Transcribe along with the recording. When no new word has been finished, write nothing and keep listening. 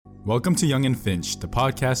Welcome to Young and Finch, the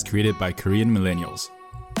podcast created by Korean millennials.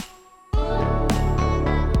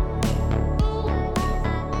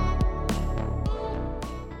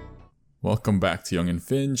 Welcome back to Young and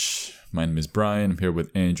Finch. My name is Brian. I'm here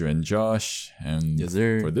with Andrew and Josh. And Yes,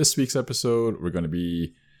 sir. for this week's episode, we're going to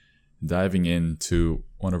be diving into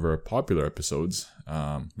one of our popular episodes.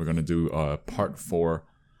 We're going to do part 4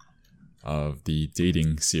 of the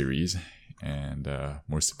dating series. And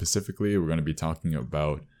more specifically, we're going to be talking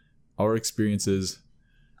about our experiences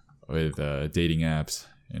with dating apps.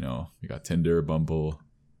 You know, we got Tinder, Bumble,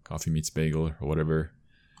 Coffee Meets Bagel, or whatever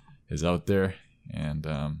is out there. And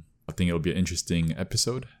I think it'll be an interesting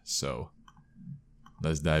episode. So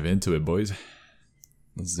let's dive into it, boys.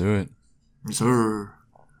 Let's do it. Sir.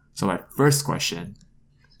 So my first question,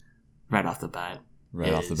 right off the bat,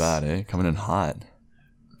 Off the bat, eh? Coming in hot.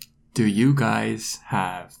 do you guys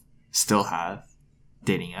still have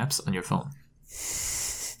dating apps on your phone?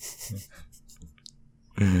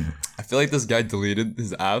 I feel like this guy deleted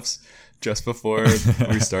his apps just before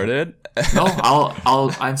we started. No,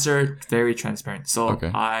 I'll answer very transparent. So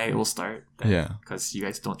Okay. I will start. Yeah. Because you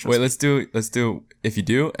guys don't trust Wait, me. let's do if you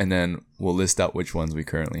do, and then we'll list out which ones we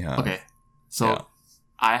currently have. Okay. So Yeah.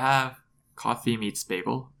 I have Coffee Meets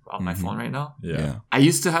Bagel on my Mhm. phone right now. Yeah. I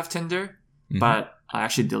used to have Tinder, Mhm. but I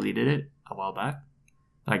actually deleted it a while back.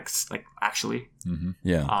 Like actually. Mm-hmm.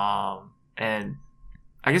 Yeah. And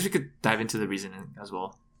I guess we could dive into the reasoning as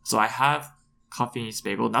well. So I have Coffee Meets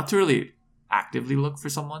Bagel, not to really actively look for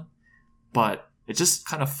someone, but it's just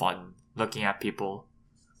kind of fun looking at people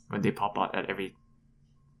when they pop out at every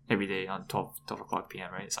day on 12 o'clock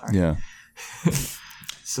p.m., right? Sorry. Yeah.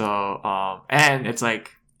 So, and it's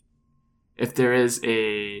like, if there is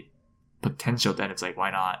a potential, then it's like,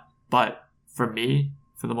 why not? But for me,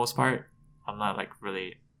 for the most part, I'm not like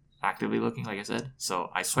really actively looking, like I said. So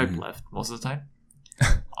I swipe Mhm. left most of the time.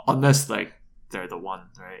 Unless like they're the one,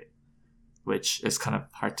 right? Which is kind of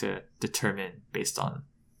hard to determine based on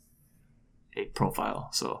a profile.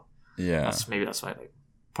 So Yeah. that's why like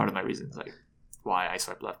part of my reasons like why I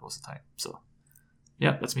swipe left most of the time. So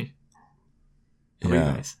yeah, that's me. How about you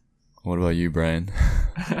Yeah. guys? What about you, Brian?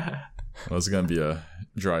 Well, it's going to be a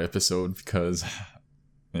dry episode because,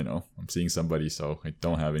 you know, I'm seeing somebody, so I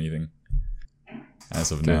don't have anything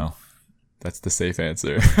as of Good. now. That's the safe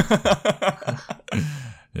answer.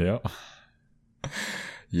 Yeah.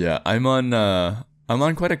 Yeah, I'm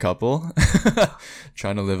on quite a couple.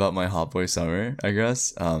 Trying to live out my hot boy summer, I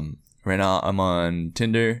guess. Right now I'm on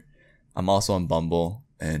Tinder. I'm also on Bumble,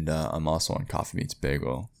 and I'm also on Coffee Meets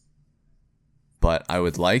Bagel. But I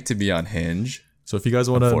would like to be on Hinge. So if you guys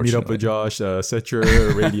want to meet up with Josh, set your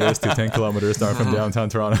radius to 10 kilometers, start from downtown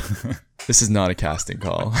Toronto. This is not a casting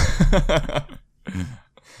call.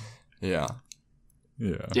 Yeah.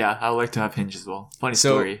 Yeah. Yeah, I would like to have Hinge as well. Funny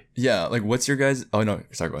So story. yeah, like what's your guys? Oh no,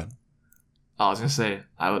 sorry. Go ahead. I was gonna say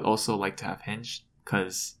I would also like to have Hinge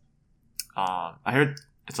because I heard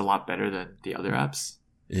it's a lot better than the other apps.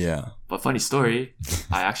 Yeah. But funny story,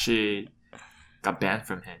 I actually got banned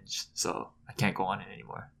from Hinge, so I can't go on it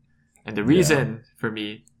anymore. And the reason for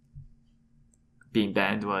me being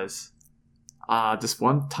banned was this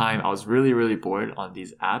one time I was really, really bored on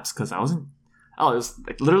these apps because it was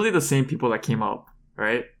like literally the same people that came up,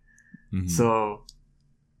 right? Mhm. So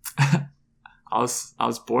I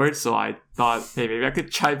was bored, so I thought, hey, maybe I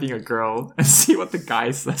could try being a girl and see what the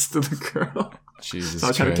guy says to the girl. Jesus So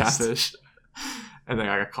I tried to Christ. catfish, and then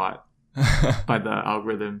I got caught by the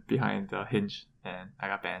algorithm behind Hinge, and I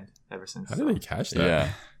got banned ever since. How did they catch that?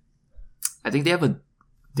 Yeah. I think they have a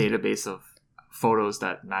database of photos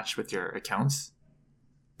that match with your accounts.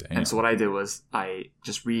 Damn. And so what I did was I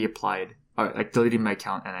just reapplied, or like deleted my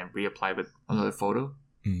account and I reapplied with another photo.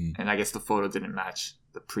 Mhm. And I guess the photo didn't match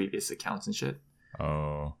the previous accounts and shit.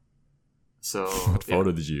 Oh. So What yeah.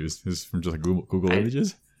 photo did you use? Is from just like Google I-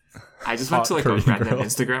 Images? I just went to like Hot a Korean random girl.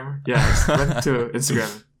 Instagrammer. Yeah, I just went to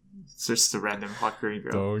Instagram, searched a random hot Korean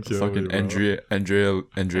girl. Don't kill Fucking me, bro.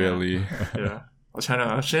 Andrea Lee. Yeah, I was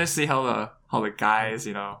trying to see how the guys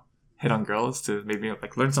hit on girls to maybe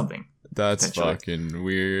like learn something. That's Potentially. fucking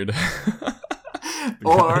weird.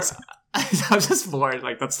 Or guys. I was just bored.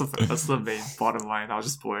 Like that's the main bottom line. I was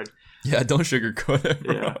just bored. Yeah, don't sugarcoat it.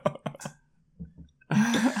 Bro. Yeah.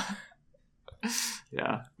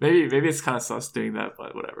 Yeah, maybe it's kind of sus doing that,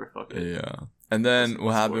 but whatever. Fuck it. Yeah. And then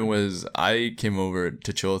what That's happened boring. was I came over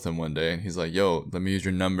to chill with him one day and he's like, yo, let me use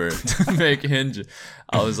your number to make Hinge.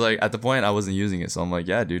 I was like, at the point I wasn't using it. So I'm like,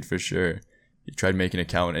 yeah, dude, for sure. He tried making an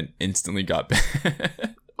account and instantly got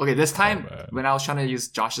banned. Okay, this time man. when I was trying to use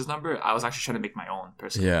Josh's number, I was actually trying to make my own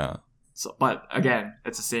personally. Yeah. So, but again,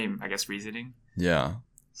 it's the same, I guess, reasoning. Yeah.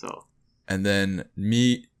 So And then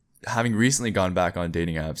me having recently gone back on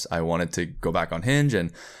dating apps, I wanted to go back on Hinge,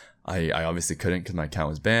 and I obviously couldn't because my account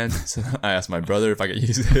was banned. So I asked my brother if I could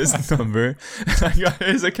use his number, and I got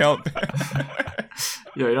his account banned.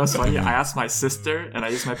 Yo, you know what's funny? I asked my sister and I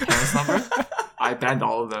used my parents' number. I banned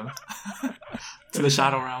all of them to the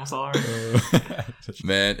shadow realm. Sorry.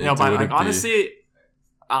 Man, You know, but like honestly,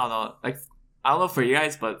 I don't know. Like I don't know for you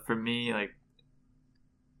guys, but for me, like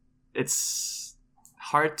it's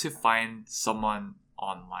hard to find someone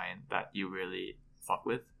online that you really fuck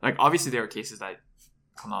with. Like obviously there are cases that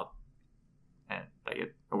come out and like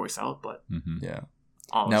it works out, but yeah.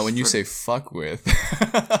 oh, Now, when you for- say fuck with,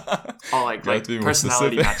 oh like you have to be more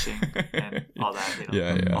personality specific. matching and all that, you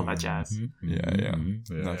know, Yeah. all that jazz. yeah.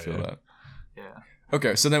 I feel that. Yeah.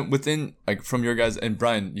 Okay, so then within, like, from your guys, and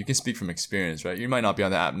Brian, you can speak from experience, right? You might not be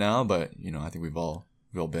on the app now, but you know, I think we've all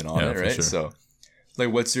been on it, for right? sure. So, like,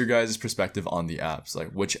 what's your guys' perspective on the apps?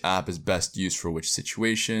 Like, which app is best used for which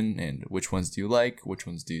situation, and which ones do you like? Which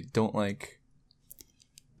ones do you don't like?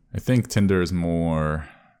 I think Tinder is more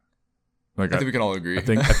like I think we can all agree. I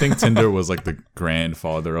think Tinder was like the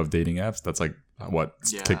grandfather of dating apps. That's like what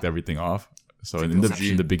Yeah. kicked everything off. So It's like in the the OG.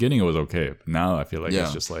 in the beginning it was okay. But now I feel like Yeah.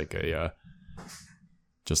 it's just like a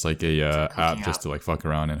app Hooking just up. to like fuck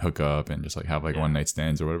around and hook up and just like have like Yeah. one night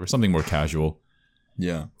stands or whatever. Something more casual.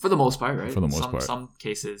 yeah. For the most part, right? For the most part. Some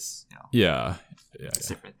cases, you know, Yeah. it's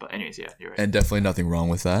different. But anyways, yeah, you're right. And definitely nothing wrong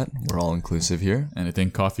with that. We're all inclusive here. And I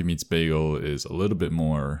think Coffee Meets Bagel is a little bit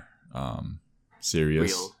more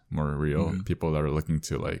serious, Real. more real. Mhm. People that are looking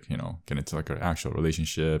to like, you know, get into like an actual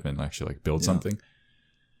relationship and actually like build Yeah. something.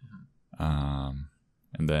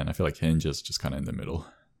 And then I feel like Hinge is just kind of in the middle.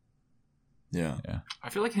 Yeah. I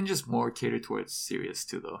feel like Hinge is more catered towards serious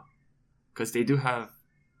too, though, because they do have,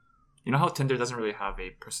 you know, how Tinder doesn't really have a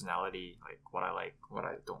personality, like what I like, what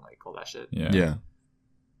I don't like, all that shit. Yeah. Yeah.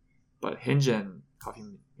 But Hinge and Coffee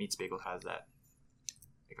Meets Bagel has that,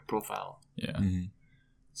 like a profile. Yeah. Mhm.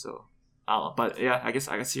 So I don't know, but yeah, I guess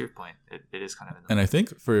I can see your point. It is kind of in the And I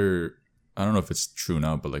think I don't know if it's true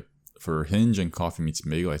now, but like for Hinge and Coffee Meets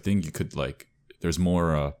Bagel, I think you could like, there's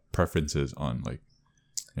more preferences on like,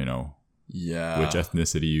 you know, Yeah. which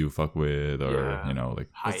ethnicity you fuck with or, Yeah. you know, like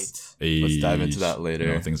height. age. Let's dive into that later.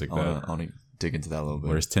 You know, things like I that. want to dig into that a little bit.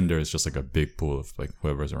 Whereas Tinder is just like a big pool of like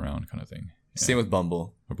whoever's around kind of thing. Yeah. Same with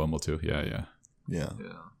Bumble. Or Bumble too. Yeah. Yeah. Yeah.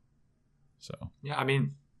 So Yeah, I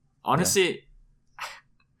mean, honestly,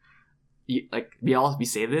 like we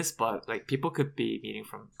say this, but like people could be meeting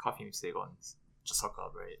from Coffee Meets Bagel and just hook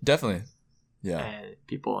up, right? Definitely. Yeah. And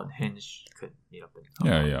people on Hinge could meet up and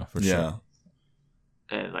hook yeah, up. for Yeah. sure.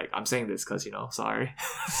 And like I'm saying this because sorry,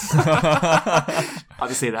 I'll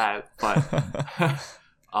just say that. But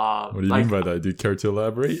What do you like, mean by that? Do you care to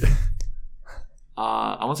elaborate?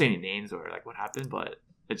 I won't say any names or like what happened, but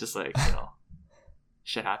it's just like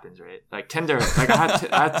shit happens, right? Like Tinder, like I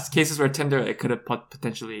had cases where Tinder it could have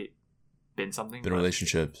potentially been something. Been but,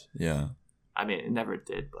 relationships. Yeah. I mean, it never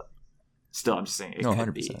did, but still, I'm just saying it No, could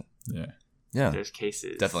 100%. be. Yeah. Yeah. There's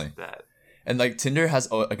cases Definitely. that And like Tinder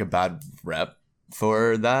has like a bad rep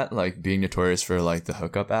for that, like being notorious for like the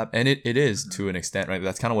hookup app. And it is to an extent, right?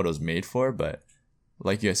 That's kind of what it was made for. But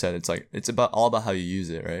like you said, it's like, it's all about how you use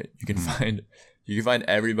it, right? You can find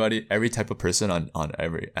every type of person on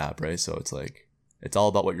every app, right? So it's like, it's all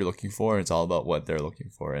about what you're looking for. And it's all about what they're looking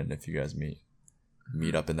for. And if you guys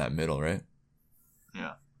meet up in that middle, right?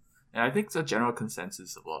 yeah. And I think the general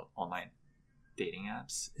consensus about online dating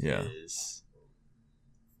apps Yeah. is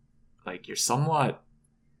like you're somewhat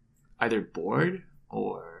either bored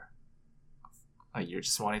or like you're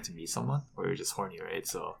just wanting to meet someone or you're just horny, right?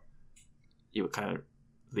 So you would kind of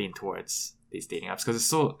lean towards these dating apps because it's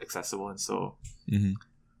so accessible and so Mm-hmm.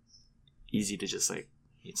 easy to just like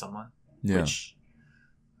meet someone. Yeah. Which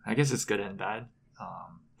I guess it's good and bad.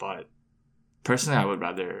 But personally, I would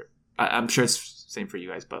rather. I'm sure it's same for you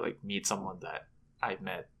guys, but like meet someone that I've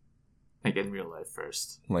met like in real life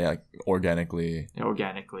first, Like organically.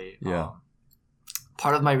 organically. Yeah.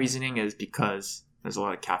 Part of my reasoning is because there's a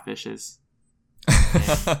lot of catfishes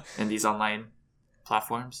in these online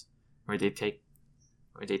platforms where they take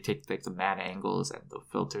like the mad angles and the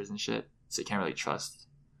filters and shit, so you can't really trust.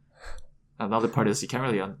 Another part is you can't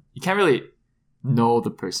really know the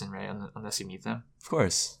person, right, unless you meet them. Of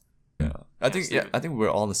course. Yeah. I think we're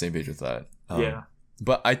all on the same page with that. Yeah.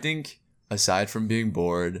 But I think aside from being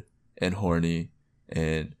bored and horny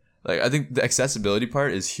and like I think the accessibility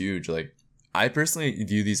part is huge. Like I personally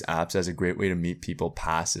view these apps as a great way to meet people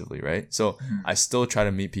passively, right? So I still try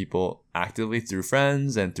to meet people actively through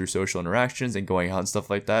friends and through social interactions and going out and stuff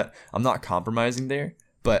like that. I'm not compromising there,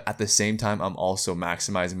 but at the same time I'm also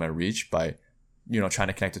maximizing my reach by trying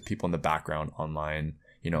to connect with people in the background online,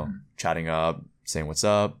 chatting up, saying what's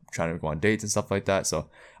up, trying to go on dates and stuff like that. So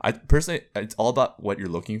I personally, it's all about what you're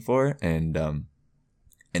looking for and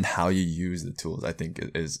how you use the tools. I think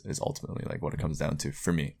is ultimately like what it comes down to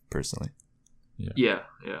for me personally. Yeah.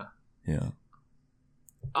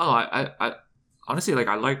 Oh, I honestly, like,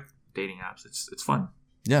 I like dating apps. It's fun.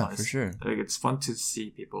 Yeah, Honestly. for sure. Like, it's fun to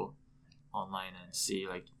see people online and see,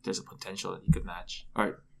 like, there's a potential that you could match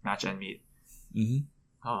and meet.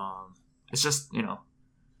 Mm-hmm. It's just,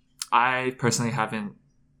 I personally haven't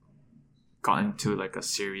gotten to like a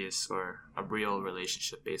serious or a real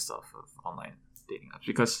relationship based off of online dating apps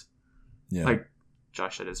because, like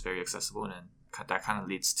Josh said, it's very accessible, and that kind of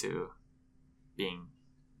leads to being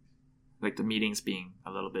like the meetings being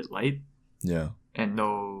a little bit light. Yeah. And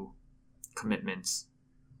no commitments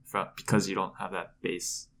because you don't have that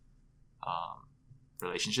base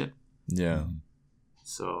relationship. Yeah.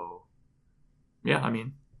 So, yeah, I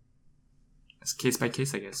mean, it's case by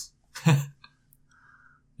case, I guess.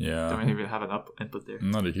 Yeah. Don't even have an input there.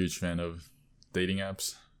 I'm not a huge fan of dating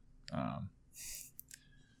apps.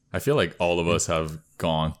 I feel like all of us have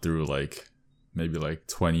gone through like maybe like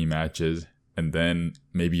 20 matches, and then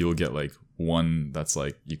maybe you'll get like one that's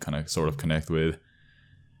like you kind of sort of connect with,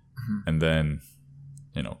 and then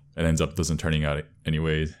it ends up doesn't turning out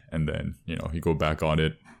anyways, and then you go back on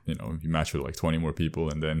it, you match with like 20 more people,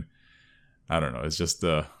 and then I don't know, it's just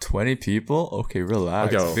 20 people. Okay,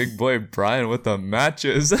 relax. Okay, big boy Brian with the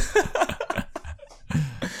matches.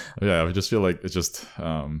 Yeah, I just feel like it's just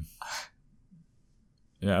I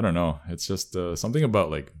don't know, it's just something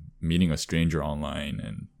about like meeting a stranger online,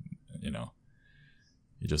 and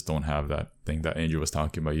you just don't have that thing that Andrew was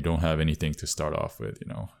talking about. You don't have anything to start off with,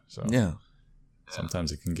 so Yeah.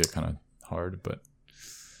 sometimes it can get kind of hard, but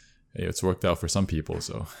hey, it's worked out for some people.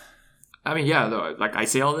 So I mean, yeah, though, like I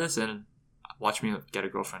say all this and watch me get a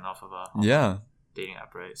girlfriend off of a dating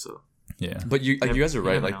app, right? So yeah, but you guys are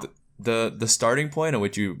right. Like know. the starting point at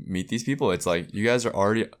which you meet these people, it's like you guys are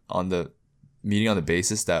already on the meeting on the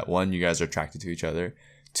basis that one, you guys are attracted to each other.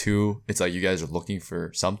 Two, it's like you guys are looking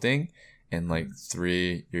for something, and like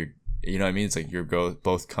three, you're what I mean. It's like you're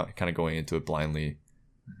both kind of going into it blindly,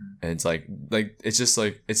 and it's like it's just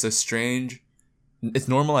like it's a strange. It's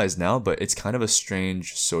normalized now, but it's kind of a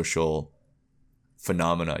strange social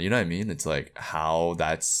phenomena. You know what I mean? It's like how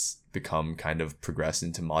that's become kind of progressed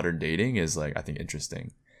into modern dating is like I think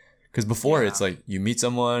interesting, because before it's like you meet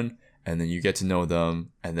someone and then you get to know them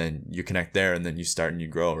and then you connect there and then you start and you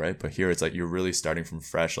grow, right? But here it's like you're really starting from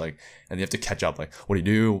fresh, like, and you have to catch up. Like, what do you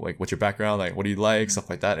do? Like, what's your background? Like, what do you like? Stuff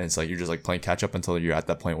like that. And it's like you're just like playing catch up until you're at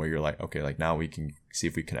that point where you're like, okay, like now we can see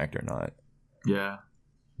if we connect or not. Yeah.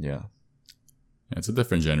 It's a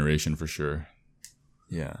different generation for sure.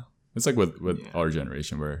 Yeah. It's like with our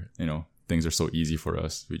generation where, things are so easy for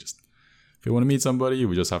us. We just, if you want to meet somebody,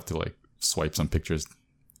 we just have to like swipe some pictures.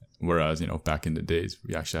 Whereas, back in the days,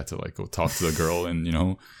 we actually had to like go talk to the girl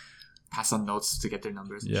and, pass on notes to get their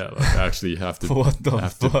numbers. Yeah, like actually have to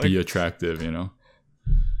to be attractive,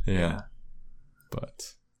 Yeah.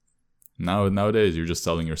 But nowadays you're just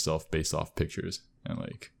selling yourself based off pictures and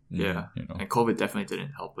like And COVID definitely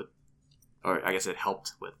didn't help with, or I guess it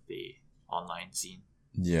helped with the online scene.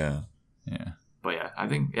 Yeah. But yeah, I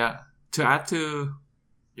think to add to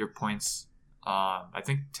your points, I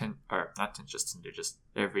think just Tinder, just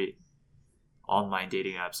every online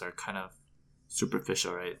dating apps are kind of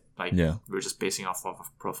superficial, right? Like we're just basing off of a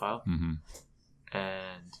profile,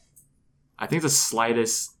 and I think the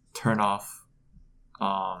slightest turnoff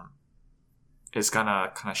is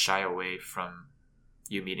gonna kind of shy away from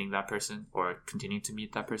you meeting that person or continuing to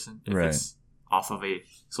meet that person if it's off of a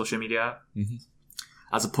social media app,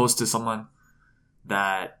 as opposed to someone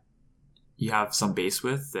that you have some base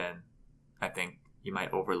with. Then I think you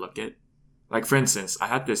might overlook it. Like, for instance, I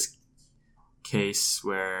had this case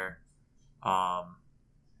where I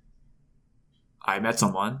met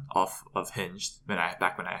someone off of Hinge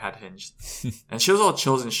back when I had Hinge, and she was all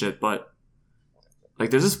chills and shit, but like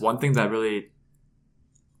there's this one thing that really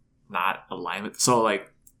not aligned with. So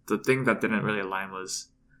like the thing that didn't really align was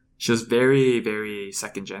she was very, very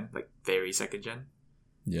second gen, like very second gen.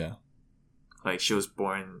 Yeah. Like she was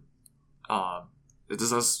born.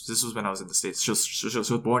 This was when I was in the States. She was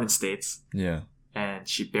born in States. Yeah. And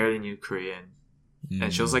she barely knew Korean,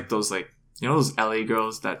 and she was like those like those LA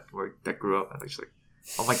girls that grew up and like she's like,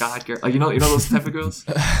 oh my god, girl, like, you know those type of girls,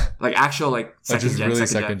 like actual like second gen, really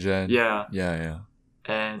second gen. Yeah.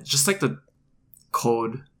 And just like the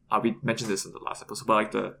code, we mentioned this in the last episode, but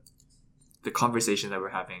like the conversation that we're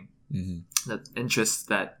having, the interests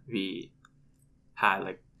that we had,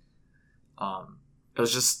 like it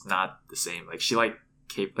was just not the same. Like she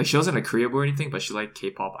Like she wasn't a Korean or anything, but she liked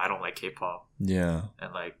K-pop. I don't like K-pop, Yeah.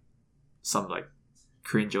 and like some like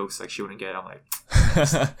Korean jokes like she wouldn't get. I'm like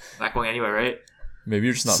not going anywhere, right? Maybe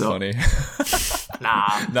you're just not So- funny.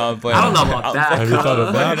 Nah, No, I'm playing. I don't know about that. Have you thought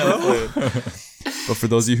of that? I bro? But for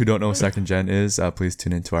those of you who don't know what second gen is, please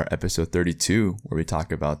tune into our episode 32 where we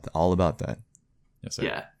talk about all about that. Yes, sir.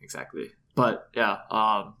 Yeah, exactly. But yeah,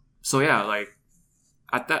 so yeah, like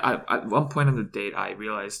at one point in the date, I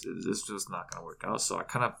realized that this was not gonna work out. So I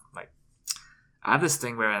kind of like I have this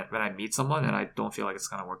thing where when I meet someone and I don't feel like it's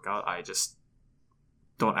gonna work out, I just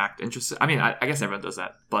don't act interested. I mean, I guess everyone does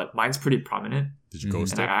that, but mine's pretty prominent, Did you Mhm.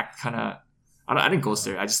 ghost and I her? act kind of. I didn't ghost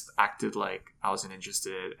her. I just acted like I wasn't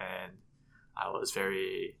interested, and I was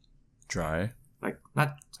very Dry. like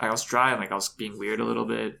not. I was dry and like I was being weird a little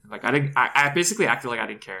bit. Like I didn't. I basically acted like I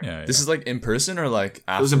didn't care. Yeah, This is like in person or like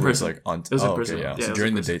afterwards? was in person. Like on. It was in oh, person. okay, yeah. Yeah, it So was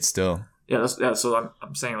during in the person. date, still. Yeah. So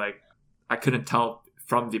I'm saying like I couldn't tell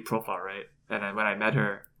from the profile, right? And then when I met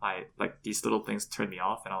her, I like these little things turned me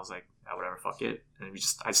off, and I was like, yeah, whatever, fuck it. And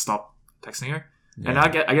I stopped texting her, and I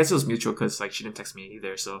guess it was mutual because like she didn't text me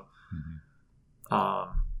either. So, Mhm.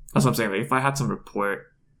 that's what I'm saying. Like if I had some rapport,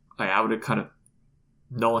 like I would have kind of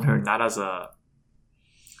known her not as a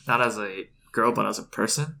girl, but as a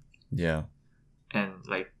person, Yeah. and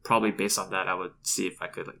like probably based on that, I would see if I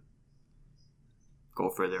could like go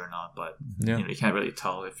further or not. But Yeah. you can't really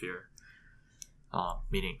tell if you're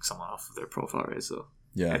meeting someone off of their profile, right? So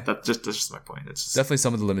Yeah. that's just my point. It's just, Definitely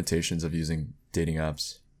some of the limitations of using dating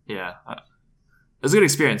apps. yeah, it was a good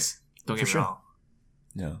experience. Don't get For me sure. wrong,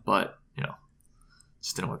 Yeah. but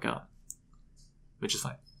just didn't work out, which is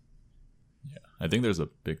fine. I think there's a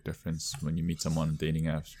big difference when you meet someone on dating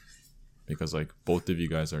apps because like both of you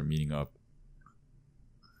guys are meeting up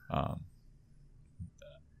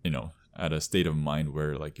at a state of mind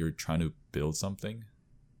where like you're trying to build something,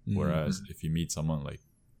 whereas if you meet someone like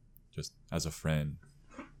just as a friend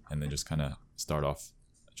and then just kind of start off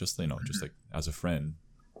just like as a friend,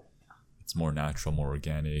 it's more natural, more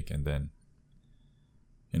organic, and then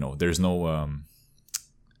there's no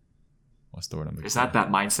what's the word I'm looking It's for? not that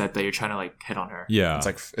mindset that you're trying to like hit on her. Yeah, It's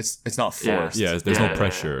like it's not Yeah. forced. yeah, there's Yeah, no yeah,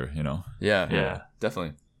 pressure, Yeah. Yeah.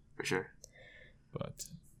 Definitely. For sure. but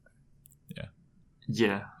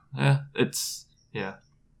Yeah, it's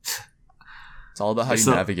It's all about how you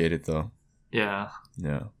So- navigate it, though. yeah.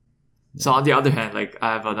 Yeah. So on the other hand, like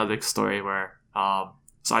I have another story where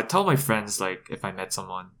so I tell my friends like if I met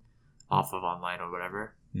someone off of online or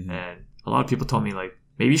whatever, Mhm. and a lot of people told me like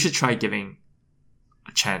maybe you should try giving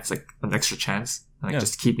a chance, like an extra chance, and, like Yeah.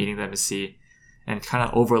 just keep meeting them and see, and kind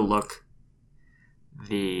of overlook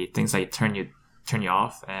the things that turn you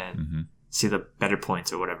off and mhm. see the better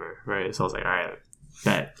points or whatever, right? So I was like, all right,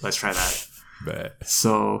 bet, let's try that. But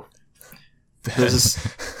So there's this,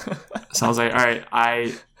 so I was like, all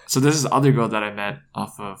right, so there's this other girl that I met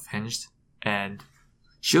off of Hinged, and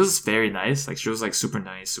she was very nice. Like she was like super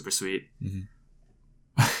nice, super sweet. Mhm.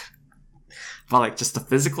 But like just the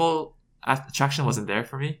physical attraction wasn't there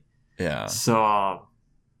for me. Yeah. So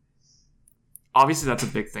obviously that's a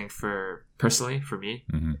big thing personally for me.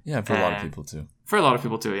 mhm. Yeah, for a lot of And- people, too. For a lot of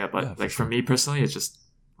people too, yeah. But Yeah, for like for sure. me personally, it's just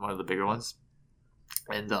one of the bigger ones.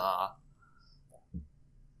 And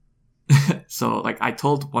so like I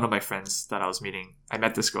told one of my friends that I was meeting, I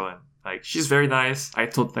met this girl and like she's very nice. I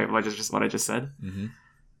told like what I just said, Mm-hmm.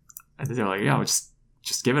 and they're like, yeah, well,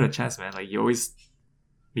 just give it a chance, man. Like you always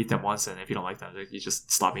meet them once, and if you don't like them, like, you just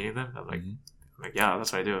stop meeting them. I'm like, yeah,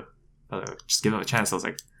 that's what I do. I was like, just give them a chance. I was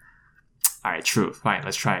like, all right, true, fine,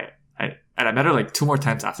 let's try it. And I met her like 2 more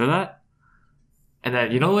times after that, and then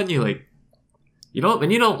when you like, when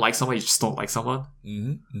you don't like someone, you just don't like someone,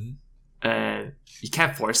 Mm-hmm. Mm-hmm. and you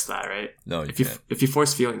can't force that, right? No, If you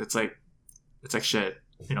force feelings, it's like shit,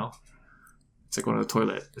 It's like going to the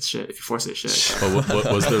toilet. It's shit. If you force it, it's shit. But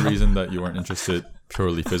what was the reason that you weren't interested?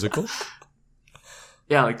 Purely physical?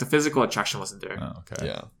 Yeah, like the physical attraction wasn't there. Oh, okay.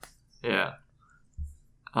 Yeah. Yeah.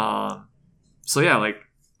 So yeah, like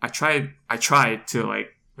I tried to like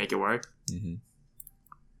make it work, Mm-hmm.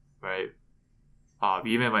 right?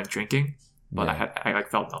 We even went drinking, but Yeah. I like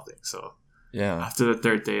felt nothing. So Yeah. after the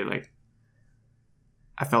 3rd day, like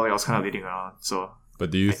I felt like I was kind of leading her on. So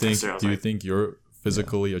But do you I think texted her, I was do you like- think you're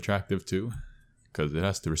physically attractive too? Because it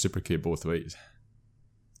has to reciprocate both ways.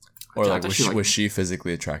 Or I like, thought was she she, liked was me. she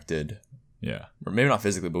physically attracted? Yeah. Or maybe not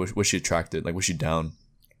physically, but was she attracted? Like, was she down?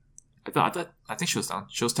 I think she was down.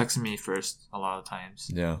 She was texting me first a lot of times.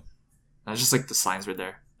 Yeah. And it's just like the signs were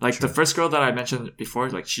there. Like Sure. the first girl that I mentioned before,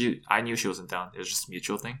 like I knew she wasn't down. It was just a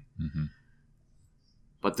mutual thing. hmm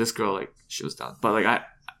But this girl, like, she was down. But like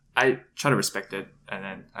I try to respect it, and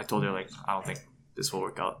then I told her like I don't think this will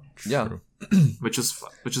work out, Yeah. True. which is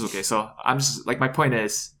okay. So I'm just like, my point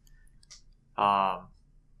is,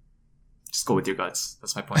 just go with your guts.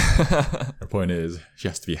 That's my point. Her point is she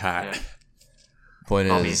has to be hot. Yeah. Point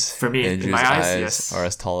I mean, is, for me, in Andrew's my eyes, eyes yes. are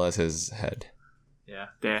as tall as his head. Yeah,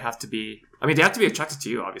 they have to be. I mean, they have to be attracted to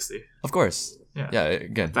you, obviously. Of course. Yeah. Yeah.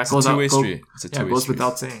 Again, That it's a goes out- two-way go- street. It's a Yeah, two-way it goes street.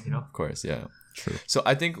 without saying, you know. Of course. Yeah. True. So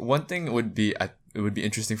I think one thing would be it would be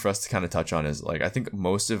interesting for us to kind of touch on is like I think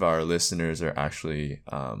most of our listeners are actually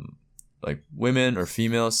like women or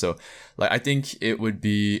females. So like I think it would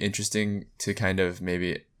be interesting to kind of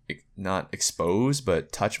maybe not expose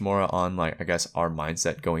but touch more on like I guess our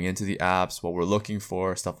mindset going into the apps, what we're looking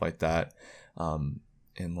for, stuff like that,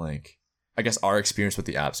 and like I guess our experience with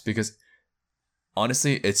the apps, because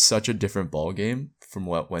honestly it's such a different ball game from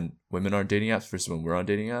when women are on dating apps versus when we're on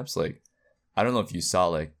dating apps. Like I don't know if you saw,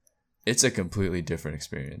 like, it's a completely different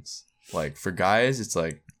experience. Like, for guys, it's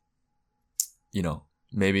like, you know,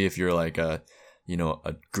 maybe if you're like a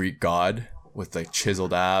Greek god with like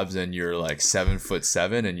chiseled abs and you're like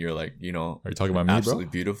 7'7" and you're like, you know, Are you talking about me, absolutely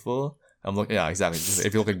bro? beautiful. I'm looking, yeah, exactly. Just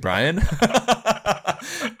if you look like Brian,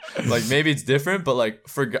 like maybe it's different, but like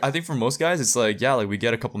I think for most guys, it's like, yeah, like we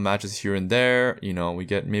get a couple matches here and there, you know, we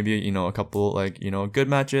get maybe, you know, a couple like, you know, good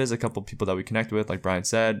matches, a couple people that we connect with, like Brian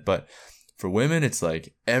said, but for women, it's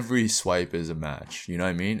like every swipe is a match. You know what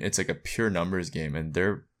I mean? It's like a pure numbers game, and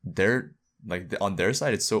they're like on their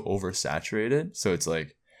side, it's so oversaturated. So it's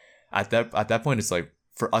like at that point, it's like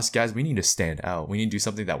for us guys, we need to stand out. We need to do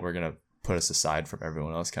something that we're gonna put us aside from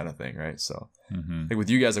everyone else, kind of thing, right? So like with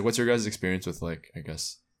you guys, like what's your guys' experience with like I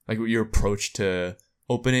guess like your approach to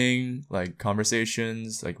opening like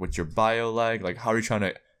conversations, like what's your bio like how are you trying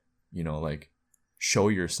to, you know, like show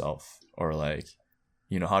yourself, or like,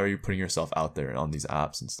 you know, how are you putting yourself out there on these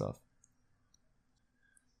apps and stuff?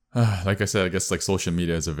 Like I said, I guess like social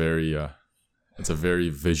media is a very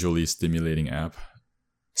visually stimulating app.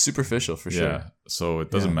 Superficial for sure. Yeah. So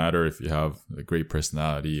it doesn't Yeah. matter if you have a great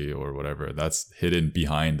personality or whatever. That's hidden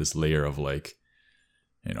behind this layer of like,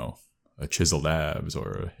 you know, a chiseled abs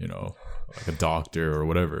or, you know, like a doctor or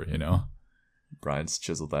whatever, you know. Brian's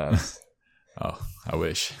chiseled abs. Oh, I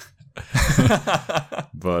wish.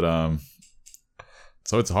 But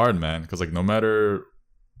so it's hard, man, because like no matter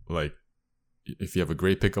like if you have a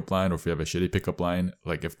great pickup line or if you have a shitty pickup line,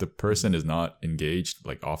 like if the person is not engaged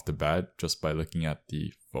like off the bat just by looking at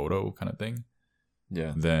the photo kind of thing,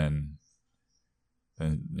 Yeah. then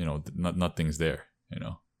you know nothing's there, you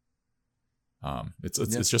know.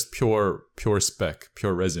 It's just pure spec,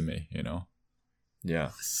 pure resume, you know. Yeah.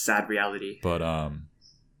 Sad reality. But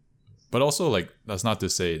also like that's not to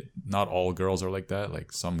say not all girls are like that.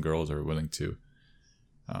 Like some girls are willing to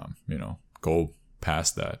you know, go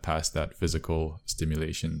past that physical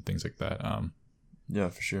stimulation, things like that. Yeah,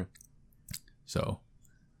 for sure. So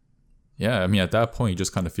yeah, I mean at that point you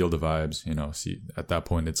just kind of feel the vibes, you know. See, at that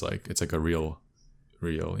point it's like a real,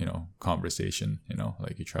 you know, conversation, you know,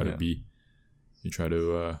 like you try to be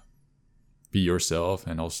yourself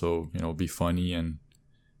and also, you know, be funny and,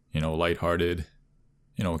 you know, lighthearted,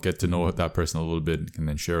 you know, get to know that person a little bit and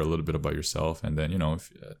then share a little bit about yourself. And then, you know,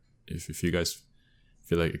 if you guys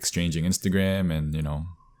feel like exchanging Instagram, and, you know,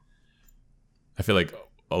 I feel like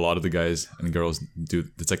a lot of the guys and girls do,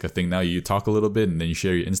 it's like a thing now. You talk a little bit and then you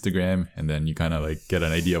share your Instagram and then you kind of like get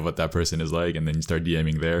an idea of what that person is like, and then you start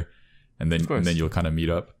DMing there, and then you'll kind of meet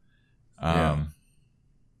up. Yeah.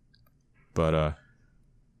 But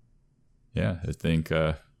yeah, I think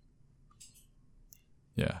I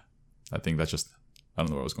think that's just, I don't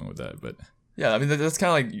know where I was going with that, but Yeah, I mean that's kind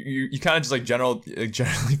of like you kind of just like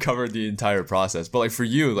generally covered the entire process. But like for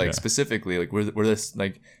you, like specifically, like were this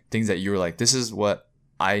like things that you were like, this is what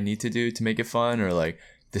I need to do to make it fun, or like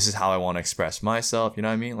this is how I want to express myself? You know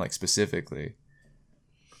what I mean? Like specifically,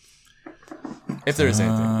 if there is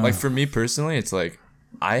anything. Like for me personally, it's like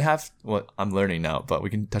I have I'm learning now, but we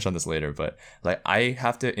can touch on this later. But like I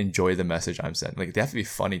have to enjoy the message I'm sending. Like they have to be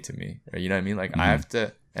funny to me. Or, you know what I mean? Like I have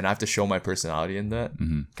to show my personality in that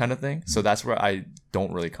kind of thing. So that's where I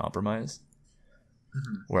don't really compromise.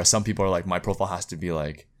 Whereas some people are like, my profile has to be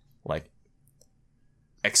like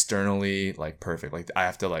externally like perfect. Like I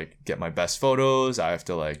have to like get my best photos. I have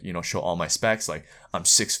to like, you know, show all my specs. Like I'm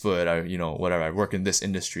 6 foot. I, you know, whatever. I work in this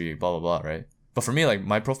industry. Blah blah blah. Right. But for me, like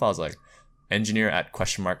my profile is like engineer at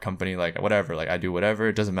 @ company. Like whatever. Like I do whatever.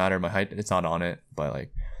 It doesn't matter. My height, it's not on it. But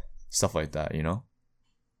like stuff like that. You know.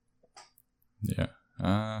 Yeah.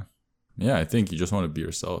 Yeah, I think you just want to be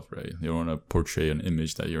yourself, right? You don't want to portray an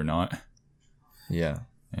image that you're not. Yeah.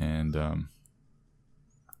 And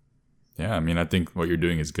yeah, I mean, I think what you're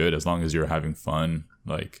doing is good as long as you're having fun.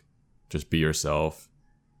 Like, just be yourself.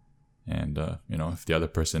 And if the other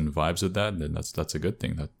person vibes with that, then that's a good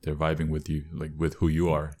thing, that they're vibing with you, like with who you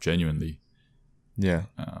are genuinely. Yeah.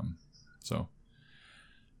 So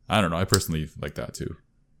I don't know. I personally like that too.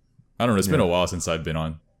 I don't know. It's been a while since I've been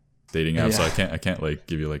on dating apps, so I can't like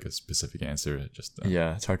give you like a specific answer. It just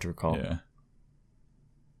it's hard to recall. Yeah.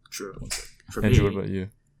 True. For Andrew, me, what about you?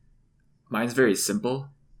 mine's very simple.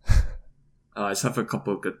 I just have a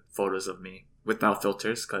couple of good photos of me without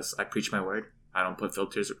filters because I preach my word. I don't put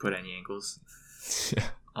filters or put any angles. Yeah.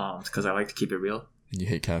 Because I like to keep it real. And you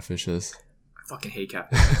hate catfishes. I fucking hate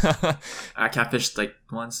catfish. I catfished like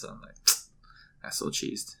once. And I'm like, that's so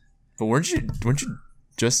cheesed. But weren't you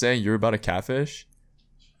just saying you're about a catfish?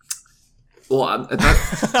 Well,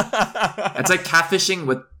 it's like catfishing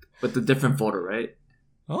with a different photo, right?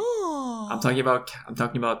 Oh. I'm talking about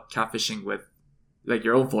catfishing with like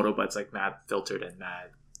your own photo, but it's like mad filtered and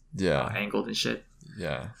mad angled and shit.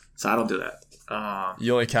 Yeah. So I don't do that.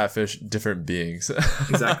 You only catfish different beings.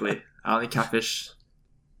 Exactly. I only catfish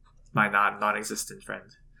my non-existent friend.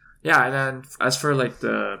 Yeah, and then as for like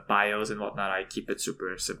the bios and whatnot, I keep it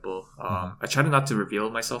super simple. I try not to reveal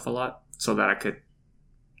myself a lot so that I could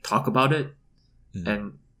talk about it,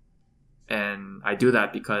 and I do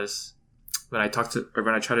that because when I try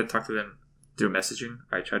to talk to them through messaging,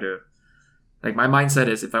 I try to like my mindset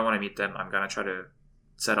is if I want to meet them, I'm gonna try to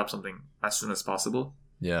set up something as soon as possible.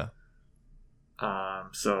 Yeah.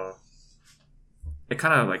 So it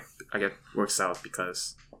kind of like I guess works out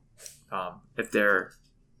because if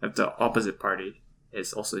the opposite party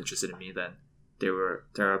is also interested in me, then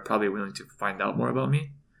they're probably willing to find out more about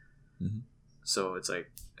me. Mm-hmm. So it's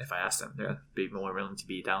like if I ask them, they'll be more willing to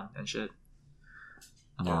be down and shit.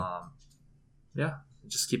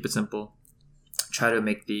 Just keep it simple. Try to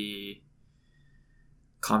make the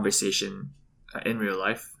conversation in real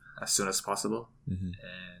life as soon as possible, and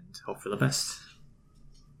hope for the best.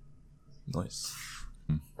 Nice.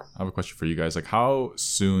 I have a question for you guys. Like, how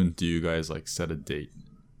soon do you guys like set a date?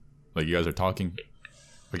 Like, you guys are talking,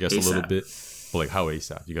 I guess, ASAP. a little bit, but like, how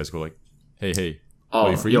ASAP? You guys go like, hey. Oh,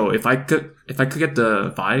 are you free? yo, if I could get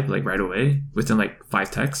the vibe like right away within like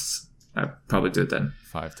 5 texts, I'd probably do it then.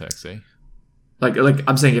 5 texts, eh? Like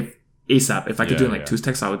I'm saying, if ASAP, if I could do it in like Yeah. 2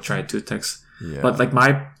 texts, I would try 2 texts. Yeah. But like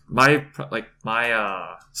my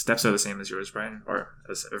steps are the same as yours, Brian, or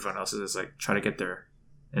as everyone else's. Is like try to get their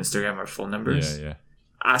Instagram or phone numbers Yeah.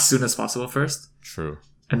 as soon as possible first, True.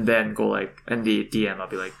 and then go like in the DM. I'll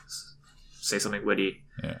be like, say something witty.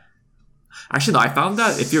 Yeah. Actually, no, I found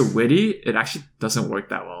that if you're witty, it actually doesn't work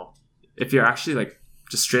that well. If you're actually like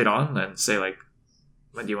just straight on and say like,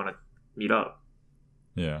 when do you want to meet up?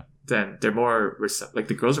 Yeah. Then they're more like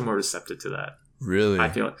the girls are more receptive to that. Really? I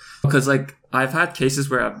feel because like I've had cases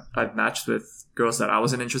where I've matched with girls that I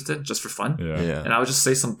wasn't interested in just for fun, Yeah. and I would just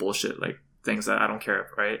say some bullshit like things that I don't care,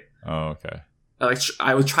 right? Oh, okay.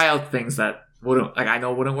 I would try out things that wouldn't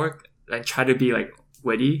work and try to be like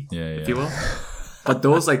witty, Yeah. if you will. But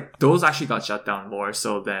those actually got shut down more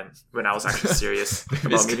so than when I was actually serious It's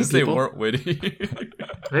about meeting because they people. weren't witty.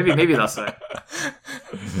 Maybe that's why.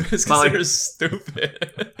 It's because But, like- they were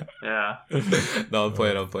stupid. Yeah. No, I'm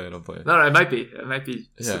playing. No, it might be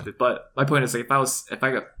Yeah. stupid. But my point is like if I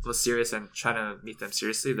was serious and trying to meet them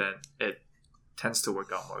seriously, then it tends to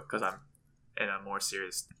work out more because I'm in a more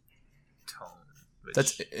serious tone. Which,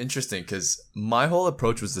 That's interesting because my whole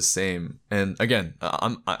approach was the same. And again,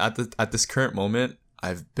 I'm at this current moment,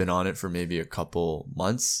 I've been on it for maybe a couple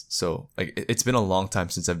months. So like it's been a long time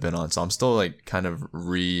since I've been on. So I'm still like kind of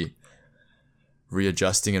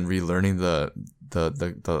readjusting and relearning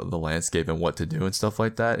the landscape and what to do and stuff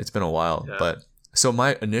like that. It's been a while. Yeah. But so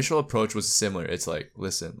my initial approach was similar. It's like,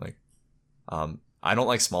 listen, like I don't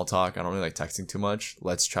like small talk. I don't really like texting too much.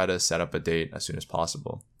 Let's try to set up a date as soon as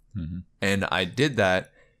possible. Mm-hmm. And I did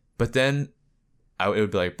that, but then it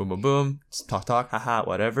would be like boom, boom, boom, talk, haha,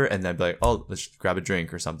 whatever, and then I'd be like, oh, let's grab a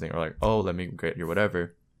drink or something, or like, oh, let me get your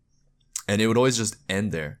whatever, and it would always just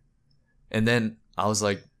end there. And then I was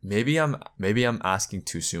like, maybe I'm asking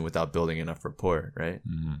too soon without building enough rapport, right?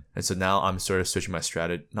 Mm-hmm. And And so now I'm sort of switching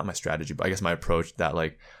not my strategy, but I guess my approach that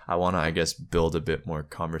like I want to, I guess, build a bit more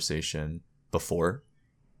conversation before.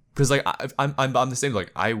 Because like I'm the same.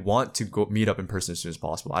 Like I want to go meet up in person as soon as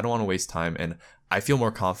possible. I don't want to waste time, and I feel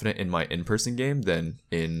more confident in my in-person game than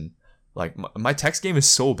in like my text game is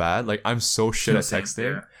so bad. Like I'm so shit at Same,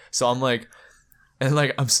 texting. yeah. So I'm like, and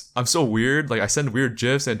like I'm so weird. Like I send weird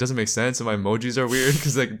gifs and it doesn't make sense, and my emojis are weird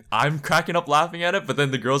because like I'm cracking up laughing at it, but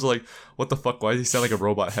then the girls are like, "What the fuck? Why does he sound like a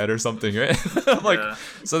robot head or something?" Right? I'm like, Yeah.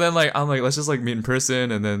 so then like I'm like, let's just like meet in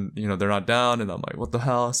person, and then they're not down, and I'm like, what the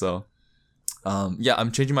hell? So.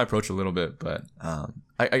 I'm changing my approach a little bit, but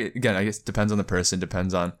again, I guess it depends on the person,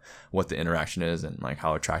 depends on what the interaction is and like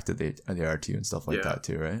how attracted they are to you and stuff like that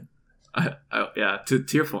too, right? Yeah. To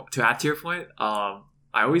your point, to add to your point, I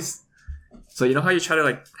always. So you know how you try to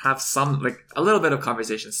like have some like a little bit of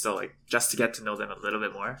conversation still, like just to get to know them a little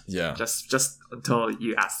bit more. Yeah. Just until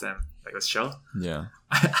you ask them like let's chill. Yeah.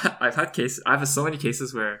 I have so many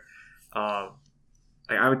cases where,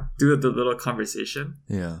 like I would do the little conversation.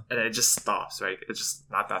 Yeah. And then it just stops. Right. It's just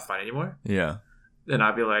not that fun anymore. Yeah. Then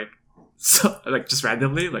I'd be like, so like just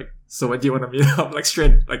randomly like, so when do you want to meet up? Like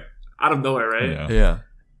straight like out of nowhere, right? Yeah. Yeah.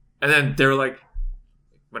 And then they were like,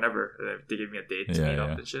 whenever they gave me a date to Yeah, meet up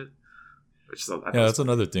yeah. and shit. Which is Yeah, that's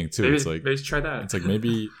another thing too. maybe, It's like maybe try that. it's like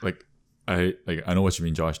maybe like I know what you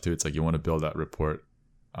mean, Josh, too. It's like you want to build that rapport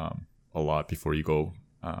a lot before you go,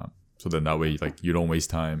 so then that way like you don't waste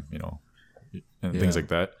time, you know, and things Yeah. like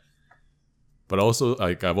that. But also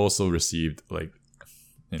like I've also received like,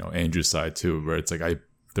 you know, Andrew's side too, where it's like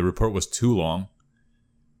the report was too long,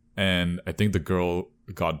 and I think the girl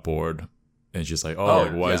got bored, and she's like,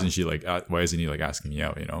 like, why yeah. isn't she like why isn't he like asking me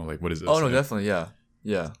out? You know, like what is this? Oh no, Like, definitely, yeah.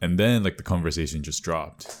 Yeah. and then like the conversation just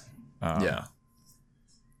dropped. Yeah.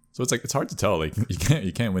 So it's like it's hard to tell. Like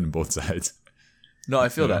you can't win both sides. No, I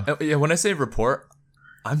feel Yeah. that. Yeah, when I say report,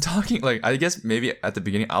 I'm talking like I guess maybe at the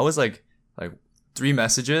beginning I was like 3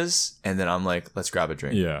 messages and then I'm like, let's grab a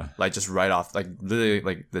drink. Yeah. Like just right off, like literally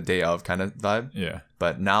like the day of kind of vibe. Yeah.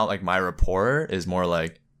 But now like my rapport is more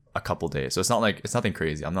like a couple days. So it's not like it's nothing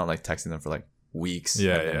crazy. I'm not like texting them for like weeks.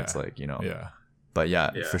 Yeah, and then yeah. It's like, you know. Yeah. But yeah,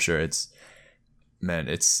 Yeah. for sure it's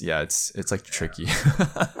like tricky.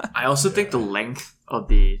 I also think the length of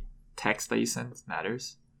the text that you send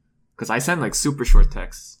matters. Because I send like super short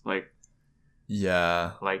texts. Like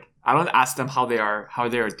Yeah. I don't ask them how they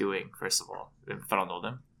are doing, first of all, if I don't know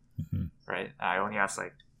them. Mhm. Right? I only ask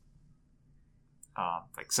like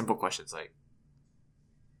simple questions like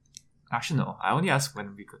actually no. I only ask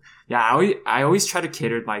when we could. Yeah, I always try to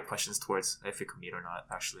cater my questions towards if we could meet or not,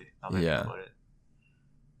 actually. Now that I Yeah. think about it.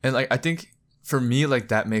 And like I think for me, like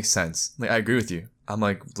that makes sense. Like I agree with you. I'm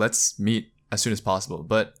like, let's meet as soon as possible.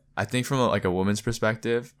 But I think from a woman's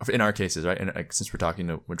perspective, in our cases, right? And like, since we're trying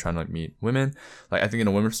to like meet women, like I think in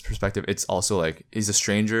a woman's perspective, it's also like he's a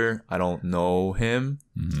stranger. I don't know him.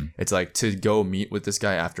 Mm-hmm. It's like to go meet with this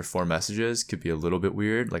guy after 4 messages could be a little bit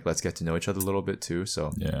weird. Like let's get to know each other a little bit too.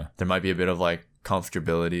 So Yeah. there might be a bit of like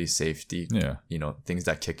comfortability, safety, Yeah. you know, things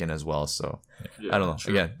that kick in as well. So Yeah, I don't know.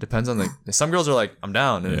 true. Again, depends on like some girls are like, I'm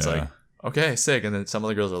down, and it's Yeah. like, okay, sick, and then some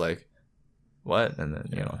other girls are like, what? And then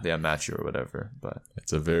you know Yeah. they match you or whatever. But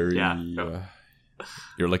It's a very Yeah.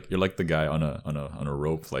 you're like the guy on a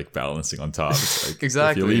rope like balancing on top. It's like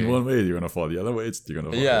Exactly. if you lean one way, you're gonna fall the other way. You're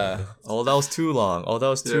gonna fall the other way. oh that was too long. Oh that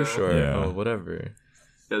was too Yeah. short. Yeah. Oh whatever.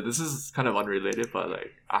 Yeah, this is kind of unrelated, but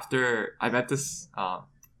like after I met this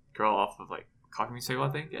girl off of like Coffee Meets Bagel, I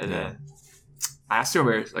think, and Yeah. then I asked her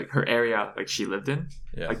where like her area like she lived in,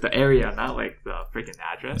 Yeah. like the area, not like the freaking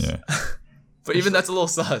address. Yeah. But even that's a little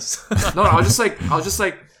sus. No, I was just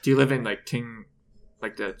like, do you live in like King,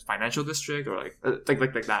 like the financial district, or like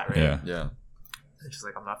that, right? Yeah. yeah. And she's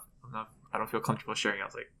like, I'm not, I don't feel comfortable sharing. I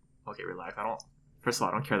was like, okay, relax. First of all,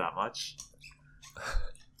 I don't care that much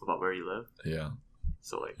about where you live. Yeah.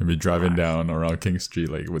 So like, You'll be driving down around King Street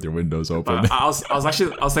like with your windows open. but I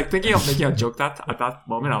was like thinking of making a joke that at that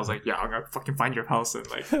moment I was like, yeah, I'm gonna fucking find your house and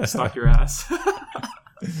like stalk your ass.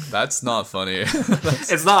 That's not funny.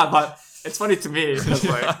 It's not, but it's funny to me because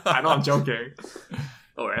like I know I'm joking.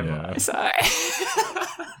 Or am Yeah. I? Sorry.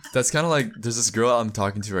 That's kind of like there's this girl I'm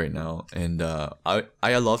talking to right now, and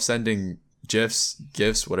I love sending GIFs,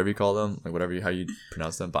 whatever you call them, like how you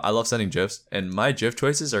pronounce them. But I love sending GIFs, and my GIF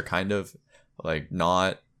choices are kind of like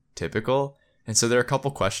not typical. And so there are a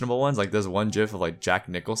couple questionable ones. Like there's one GIF of like Jack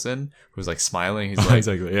Nicholson who's like smiling. He's like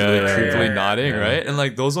Exactly. Yeah, really yeah, creepily yeah. nodding, Yeah. right? And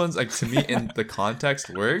like those ones, like to me in the context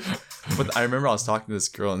work. But I remember I was talking to this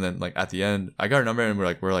girl, and then like at the end, I got her number, and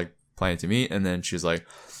we're planning to meet, and then she's like,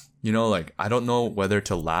 you know, like I don't know whether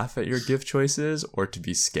to laugh at your GIF choices or to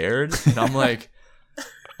be scared. And I'm like,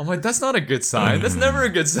 that's not a good sign. That's never a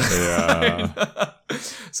good sign. Yeah.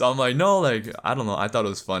 So I'm like, no, like I don't know. I thought it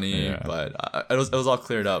was funny, Yeah. but it was all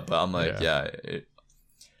cleared up. But I'm like, Yeah.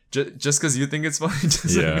 just because you think it's funny,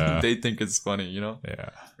 doesn't Yeah. mean they think it's funny, you know? Yeah.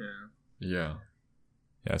 Yeah,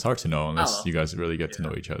 Yeah. It's hard to know unless Oh. you guys really get to Yeah.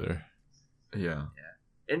 know each other. yeah.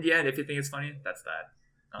 In the end, if you think it's funny, that's that.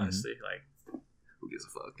 Honestly, Mm-hmm. like, who gives a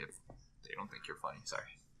fuck if they don't think you're funny?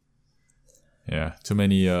 Sorry. Yeah. Too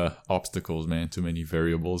many obstacles, man. Too many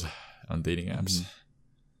variables on dating apps.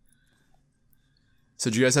 So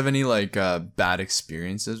do you guys have any like bad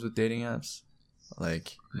experiences with dating apps?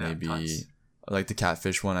 Like Yeah, maybe tons. like the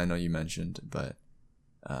catfish one I know you mentioned, but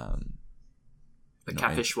The No,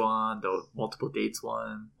 catfish one, the multiple dates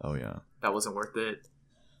one, Oh yeah, that wasn't worth it.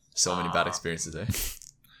 so many bad experiences.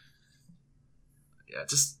 Yeah,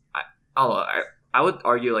 just I would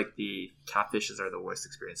argue like the catfishes are the worst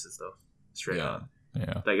experiences though. Straight Yeah. up,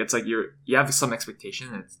 Yeah. like it's like you have some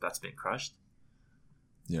expectation and that's been crushed.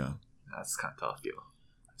 Yeah. That's kind of tough, yo.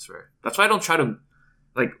 I swear. That's why I don't try to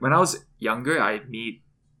like when I was younger. I meet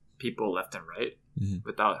people left and right Mhm.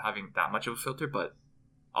 without having that much of a filter, but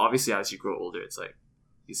obviously as you grow older, it's like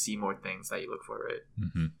you see more things that you look for, right?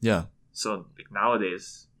 Mm-hmm. Yeah. So like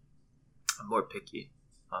nowadays, I'm more picky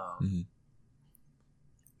Mhm.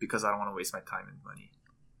 because I don't want to waste my time and money,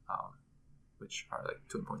 which are like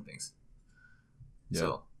two important things. Yeah.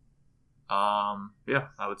 So, yeah,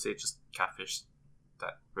 I would say just catfish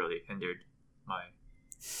that really hindered my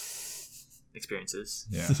experiences,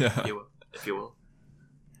 Yeah. Yeah. if you will.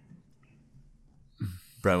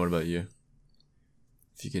 Brian, what about you?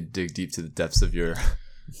 If you could dig deep to the depths of your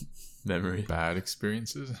memory. Bad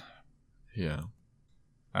experiences. Yeah.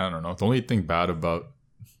 I don't know. The only thing bad about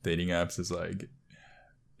dating apps is like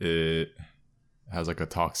it has like a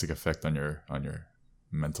toxic effect on your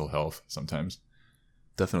mental health sometimes.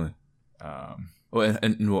 Definitely. Um, Oh, and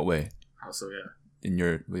in what way? Also, yeah, In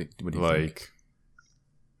your what do you think? like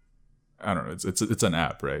I don't know. It's an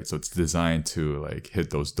app, right? So it's designed to like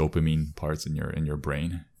hit those dopamine parts in your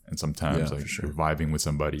brain, and sometimes Yeah, like for sure. you're vibing with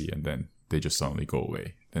somebody, and then they just suddenly go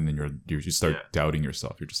away, and then you start Yeah. doubting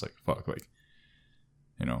yourself. You're just like, fuck, like,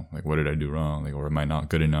 you know, like what did I do wrong? Like, or am I not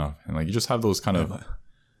good enough? And like you just have those kind of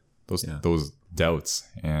Yeah. those doubts,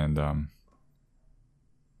 and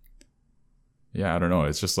yeah, I don't know.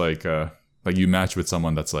 It's just like you match with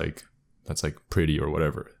someone that's like pretty or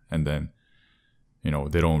whatever, and then you know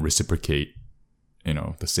they don't reciprocate, you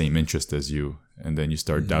know, the same interest as you, and then you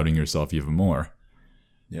start Mhm. doubting yourself even more.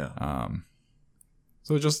 Yeah.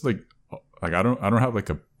 So just like I don't have like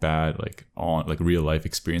a bad like on like real life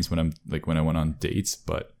experience when I went on dates,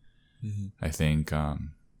 but Mhm. I think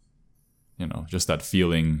you know, just that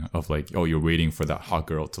feeling of like, oh, you're waiting for that hot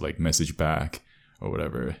girl to like message back or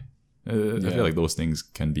whatever. I Yeah. feel like those things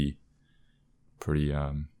can be pretty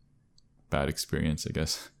bad experience, I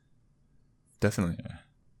guess. Definitely. Yeah.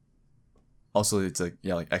 Also, it's like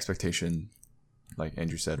like expectation, like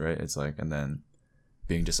Andrew said, right? It's like, and then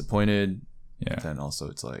being disappointed. Yeah. Then also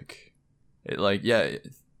it's like,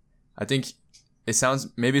 I think it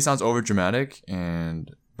sounds over dramatic,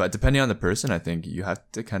 but depending on the person, I think you have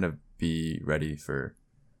to kind of be ready for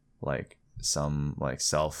like some like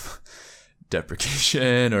self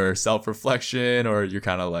deprecation or self reflection, or you're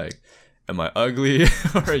kind of like, am I ugly?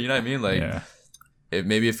 Or you know what I mean? Like, Yeah.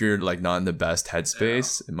 maybe if you're like not in the best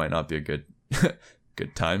headspace, it might not be a good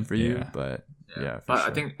good time for you. Yeah. But yeah, for but I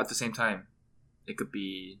sure. think at the same time, it could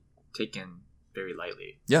be taken very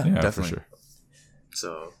lightly. yeah, Yeah, definitely. for sure.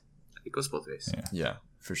 So it goes both ways. Yeah. Yeah,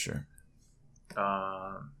 for sure.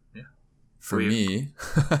 Yeah. For For you. me,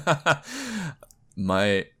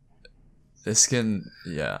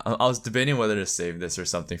 I was debating whether to save this or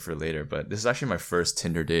something for later, but this is actually my first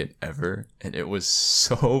Tinder date ever, and it was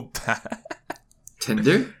so bad.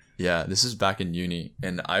 Tinder? Yeah, this is back in uni,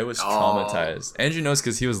 and I was Oh. traumatized. Andrew knows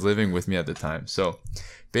because he was living with me at the time. So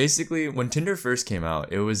basically, when Tinder first came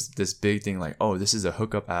out, it was this big thing like, oh, this is a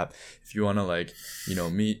hookup app. If you want to like, you know,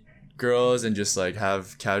 meet girls and just like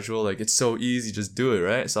have casual, like it's so easy, just do it,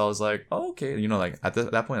 right? So I was like, oh, okay, you know, like at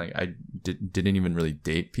that point, like I didn't even really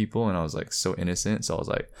date people, and I was like so innocent. So I was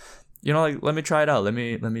like, you know, like let me try it out. Let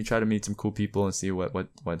me try to meet some cool people and see what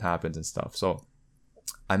happens and stuff. So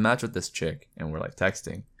I matched with this chick, and we're like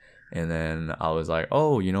texting. And then I was like,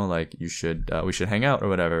 oh, you know, like we should hang out or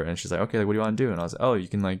whatever. And she's like, okay, like what do you want to do? And I was like, oh, you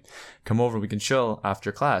can like come over, we can chill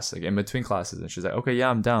after class, like in between classes. And she's like, okay, yeah,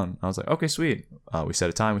 I'm down. I was like, okay, sweet. We set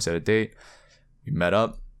a time, we set a date, we met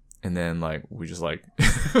up, and then like we just like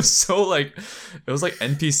it was so like it was like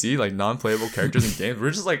NPC, like non-playable characters in games.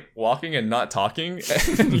 We're just like walking and not talking.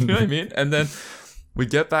 You know what I mean? And then we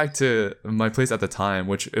get back to my place at the time,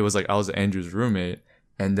 which it was like I was Andrew's roommate,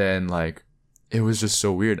 and then like it was just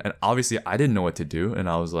so weird, and obviously I didn't know what to do, and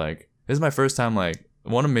I was like, this is my first time, like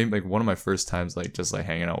one of my first times like just like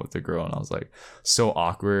hanging out with the girl, and I was like so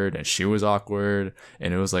awkward, and she was awkward,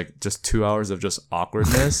 and it was like just 2 hours of just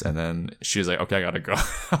awkwardness. And then she was like, okay, I gotta go.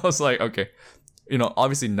 I was like, okay, you know,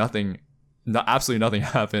 obviously absolutely nothing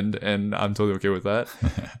happened, and I'm totally okay with that.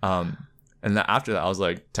 And then after that I was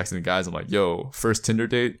like texting the guys, I'm like, yo, first Tinder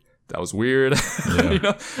date, that was weird. Yeah. You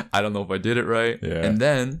know, I don't know if I did it right. Yeah. And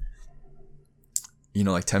then, you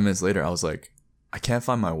know, like 10 minutes later, I was like, I can't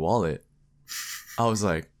find my wallet. I was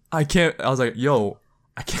like, yo,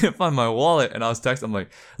 I can't find my wallet. And I was texting, I'm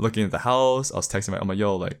like, looking at the house. I was texting, I'm like,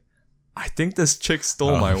 yo, like, I think this chick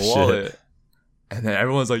stole my shit. wallet. And then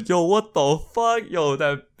everyone's like, yo, what the fuck? Yo,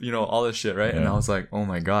 that, all this shit, right? And I was like, oh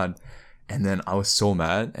my God. And then I was so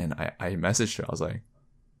mad. And I messaged her. I was like,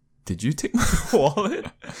 did you take my wallet?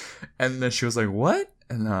 And then she was like, what?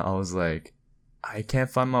 And I was like, I can't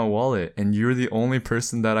find my wallet. And you're the only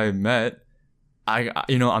person that I met.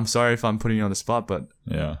 I'm sorry if I'm putting you on the spot, but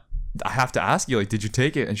Yeah. I have to ask you, like, did you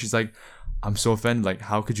take it? And she's like, I'm so offended. Like,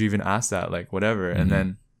 how could you even ask that? Like, whatever. And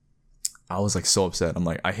then I was like so upset. I'm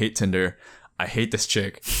like, I hate Tinder. I hate this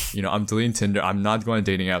chick. I'm deleting Tinder. I'm not going to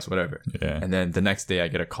dating apps, whatever. Yeah. And then the next day I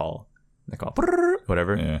get a call. I call,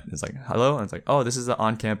 whatever. Yeah. It's like, hello. And it's like, oh, this is the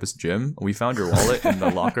on-campus gym. We found your wallet in the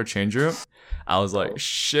locker change room. I was like,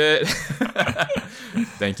 shit.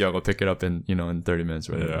 Thank you. I'll go pick it up in 30 minutes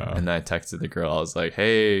or whatever. Yeah. And then I texted the girl. I was like,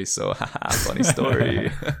 hey, so funny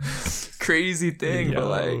story. Crazy thing, but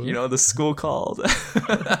like, the school called.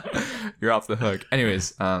 You're off the hook.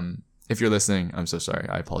 Anyways, if you're listening, I'm so sorry.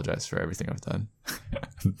 I apologize for everything I've done.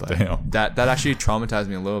 But Damn. that actually traumatized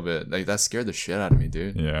me a little bit. Like, that scared the shit out of me,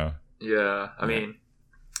 dude. Yeah. Yeah, I mean,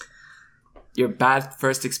 your bad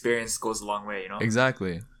first experience goes a long way,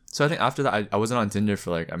 Exactly. So I think after that, I wasn't on Tinder for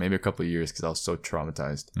like maybe a couple of years because I was so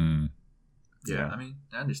traumatized. Yeah, I mean,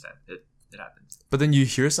 I understand. It happens. But then you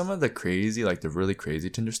hear some of the crazy, like the really crazy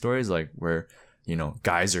Tinder stories, like where,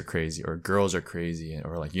 guys are crazy or girls are crazy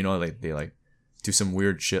or like, like they like do some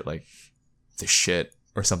weird shit like the shit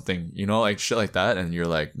or something, like shit like that. And you're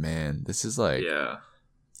like, man, this is like, Yeah.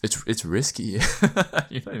 it's risky. You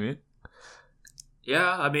know what I mean?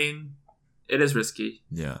 Yeah, I mean, it is risky.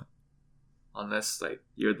 Yeah. Unless, like,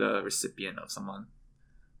 you're the recipient of someone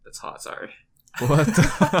that's hot, sorry. What?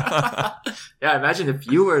 Yeah, imagine if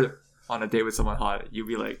you were on a date with someone hot, you'd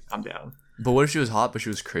be like, I'm down. But what if she was hot, but she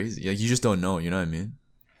was crazy? Like, you just don't know, you know what I mean?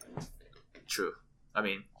 True. I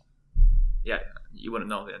mean, yeah, you wouldn't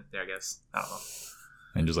know then, I guess. I don't know.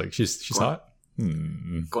 And just like, she's Go on. hot?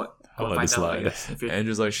 Go on. I'll let find it out, I slide. guess, if you're-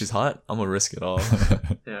 Andrew's like, she's hot, I'm gonna risk it all.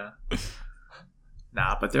 Yeah.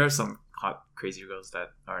 Nah, but there are some hot, crazy girls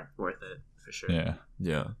that aren't worth it, for sure. Yeah.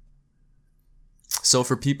 Yeah. So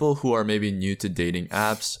for people who are maybe new to dating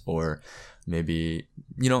apps or maybe,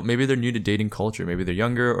 maybe they're new to dating culture, maybe they're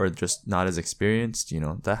younger or just not as experienced,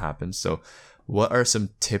 that happens. So what are some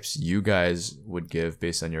tips you guys would give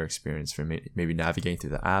based on your experience for maybe navigating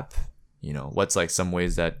through the app? What's like some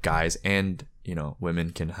ways that guys and,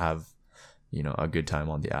 women can have, a good time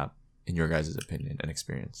on the app in your guys' opinion and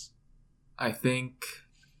experience? I think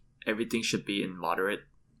everything should be in moderate.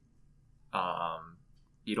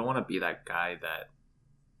 You don't want to be that guy that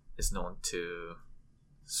is known to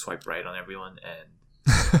swipe right on everyone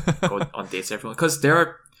and go on dates with everyone. Because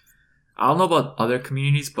I don't know about other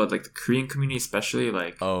communities, but like the Korean community especially,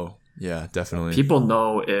 like Oh, yeah, definitely. people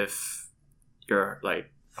know if you're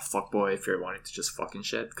like a fuckboy, if you're wanting to just fucking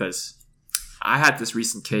shit. Because I had this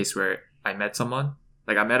recent case where I met someone,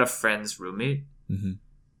 like I met a friend's roommate, Mhm.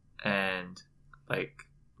 and like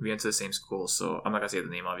we went to the same school, so I'm not gonna say the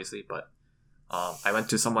name obviously, but I went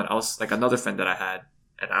to someone else, like another friend that I had,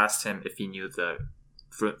 and asked him if he knew the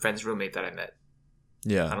friend's roommate that I met.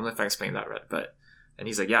 I Yeah. don't know if I explained that right, and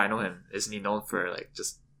he's like, yeah, I know him. Isn't he known for like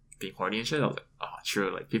just being horny and shit? I was like, oh,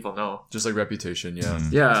 true. Like people know. Just like reputation, yeah.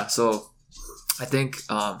 Yeah. So I think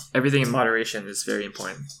everything in moderation is very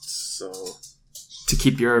important. So to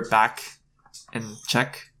keep your back in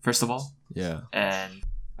check, first of all, Yeah. and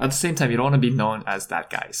at the same time, you don't want to be known as that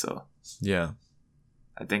guy. So Yeah.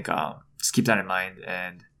 I think just keep that in mind,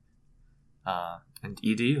 and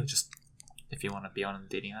ED, just if you want to be on a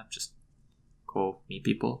dating app, just go meet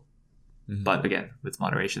people, Mhm. but again with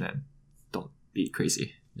moderation and don't be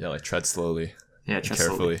crazy. Yeah, like tread slowly. Yeah, And tread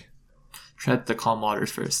slowly. carefully. Tread the calm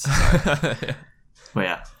waters first. Yeah. But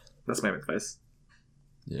yeah, that's my advice.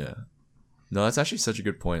 Yeah. No, that's actually such a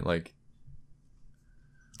good point. Like,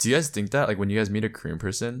 do you guys think that, like, when you guys meet a Korean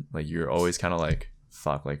person, like, you're always kind of like,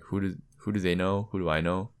 fuck, like, who do they know? Who do I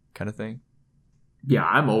know? Kind of thing? Yeah,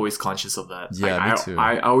 I'm always conscious of that. Yeah, Like, me too.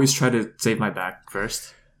 I always try to save my back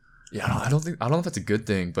first. Yeah, I don't know if that's a good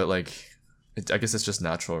thing, but, like, I guess it's just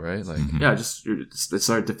natural, right? Like, Mhm. Yeah, it's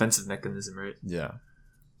our defensive mechanism, right? yeah.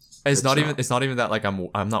 And it's not even that, like,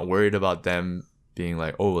 I'm not worried about them being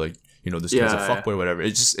like, oh, like, this guy's a Yeah, fuckboy or whatever.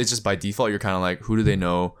 It's just by default, you're kind of like, who do they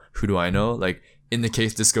know? Who do I know? Like, in the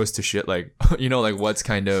case this goes to shit, like, like what's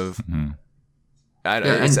kind of, Mhm.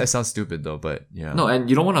 it sounds stupid though, but yeah. No, and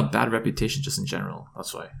you don't want a bad reputation just in general.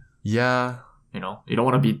 That's why. Yeah. You don't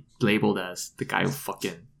want to be labeled as the guy who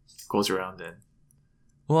fucking goes around and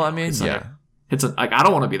Well, I mean, it's yeah. like, I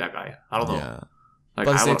don't want to be that guy. I don't know. Yeah. Like, But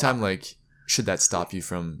at the I same wanna- time, like, should that stop you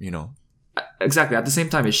from, you know? Exactly. At the same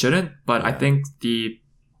time, it shouldn't. But I Yeah. think the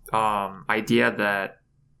idea that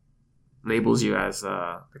labels you as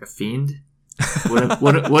like a fiend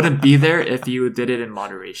wouldn't be there if you did it in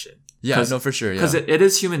moderation. Yeah, 'Cause- no, for sure. Yeah. Because it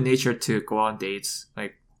is human nature to go on dates,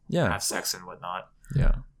 like yeah. have sex and whatnot.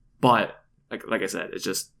 Yeah. But like I said, it's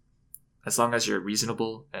just as long as you're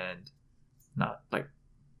reasonable and not like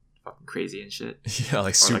fucking crazy and shit, Yeah,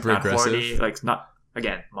 like or super like not aggressive. horny, like not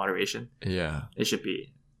again moderation. Yeah. It should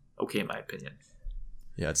be okay in my opinion.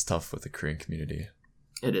 Yeah, it's tough with the Korean community.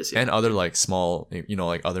 It is, yeah. And other like small, you know,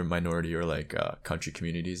 like other minority or like country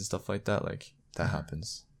communities and stuff like that. Like that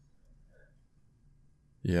happens.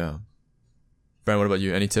 Yeah. Brian, what about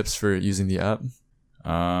you? Any tips for using the app?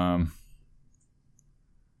 I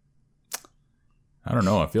don't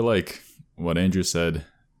know. I feel like what Andrew said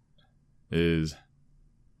is,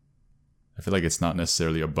 I feel like it's not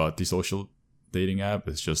necessarily about the social dating app.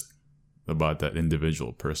 It's just about that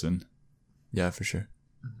individual person. Yeah, for sure.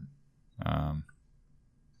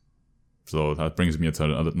 So that brings me to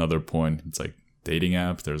another point. It's like dating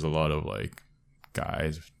apps. There's a lot of like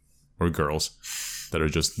guys or girls that are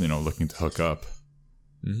just, you know, looking to hook up.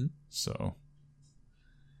 Mm-hmm. So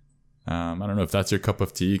I don't know if that's your cup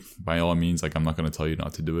of tea. By all means, like I'm not going to tell you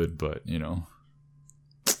not to do it, but you know,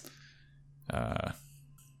 I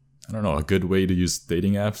don't know, a good way to use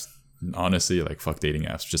dating apps. Honestly, like fuck dating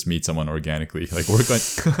apps. Just meet someone organically. Like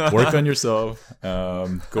work on yourself.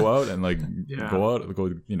 Go out and like go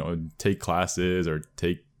you know, take classes or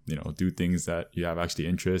take, you know, do things that you have actually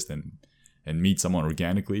interest and meet someone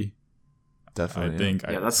organically. Definitely. I think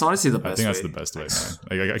that's honestly the best. I think that's way. the best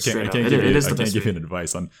way, man. Like I Straight up. can't It is give the best you way. an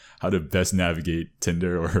advice on how to best navigate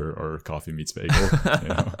Tinder or Coffee Meets Bagel. You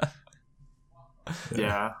know?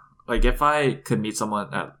 Yeah. Like if I could meet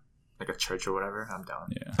someone at like a church or whatever, I'm down.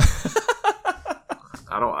 Yeah.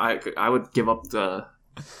 I would give up the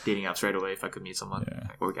dating apps right away if I could meet someone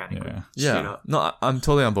like, organically. Yeah. Straight Yeah. up. No, I'm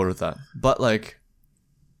totally on board with that. But like,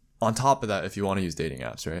 on top of that, if you want to use dating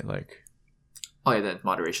apps, right? Like, Oh yeah, then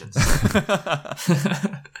moderation.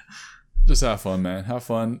 Just have fun, man. Have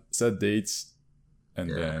fun. Set dates, and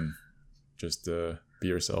then just be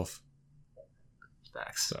yourself.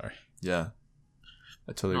 Facts. Sorry. yeah,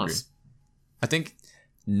 I totally No, agree. it's- I think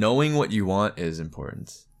knowing what you want is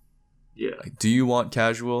important. Yeah. Like, do you want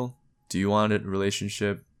casual? Do you want a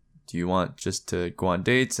relationship? Do you want just to go on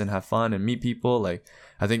dates and have fun and meet people? Like,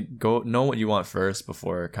 I think know what you want first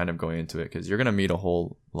before kind of going into it, because you're gonna meet a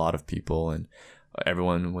whole lot of people and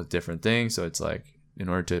everyone with different things. So it's like, in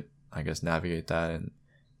order to, I guess, navigate that and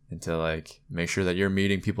to like make sure that you're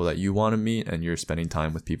meeting people that you want to meet and you're spending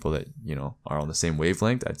time with people that, you know, are on the same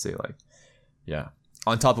wavelength. I'd say like, yeah,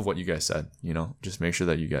 on top of what you guys said, you know, just make sure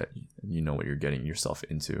that you know what you're getting yourself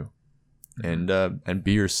into. And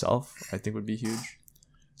be yourself, I think, would be huge.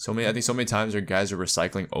 I think so many times where guys are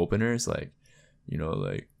recycling openers, like, you know,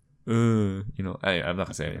 like, you know, I'm not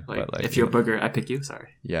gonna say anything, Like, but like, if you're a booger, I pick you. Sorry.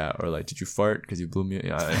 yeah, or like, did you fart because you blew me?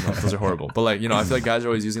 Yeah, I know, those are horrible. But like, you know, I feel like guys are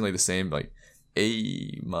always using like the same, like,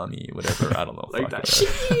 hey, mommy, whatever. I don't know, Like fuck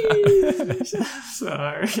that. whatever.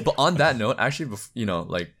 Sorry. But on that note, actually, you know,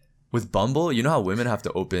 like with Bumble, you know how women have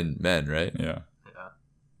to open men, right? Yeah.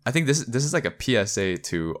 I think this is like a PSA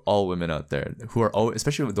to all women out there who are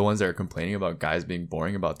especially the ones that are complaining about guys being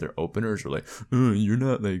boring about their openers, or like, you're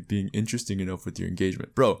not like being interesting enough with your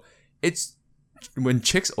engagement, bro. It's when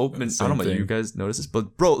chicks open. I don't know if you guys notice this,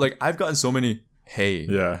 but bro, like I've gotten so many hey,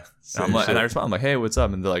 Yeah. and I respond, I'm like, hey, what's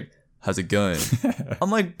up? And they're like, how's it going? I'm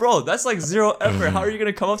like, bro, that's like zero effort. How are you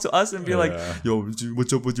gonna come up to us and be like, yo,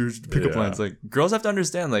 what's up with your pickup lines? Like, girls have to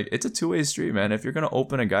understand, like, it's a two-way street, man. If you're gonna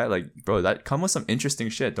open a guy, like, bro, that come with some interesting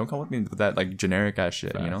shit. Don't come with me with that like generic ass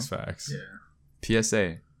shit, you know? Facts.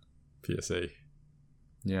 PSA. PSA.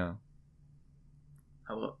 Yeah.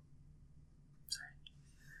 Hello.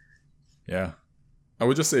 Yeah. I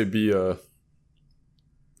would just say be a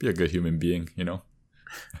good human being, you know?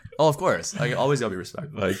 Oh, of course. Like, always gotta be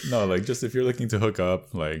respectful. Like, no, like, just if you're looking to hook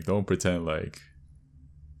up, like, don't pretend like,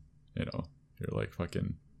 you know, you're like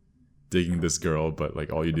fucking digging this girl, but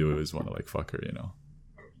like all you do is want to like fuck her, you know?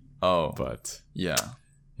 Oh, But, yeah.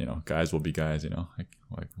 you know, guys will be guys, you know?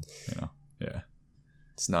 Like you know, yeah.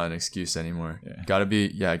 It's not an excuse anymore. Yeah. Gotta be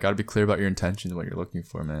clear about your intentions, what you're looking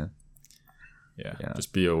for, man. Yeah. Yeah.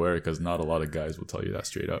 Just be aware, because not a lot of guys will tell you that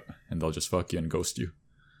straight up, and they'll just fuck you and ghost you.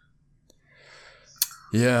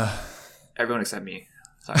 Yeah. Everyone except me.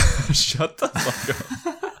 Sorry. Shut the fuck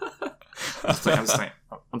up. I'm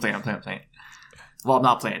playing. Well, I'm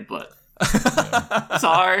not playing, but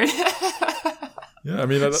sorry. Yeah, I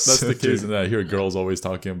mean that's So the case, true. and I hear girls always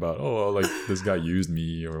talking about, oh, like this guy used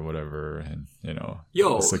me or whatever, and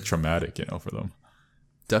Yo. it's like traumatic, for them.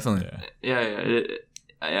 Definitely. Yeah,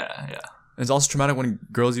 Yeah. It's also traumatic when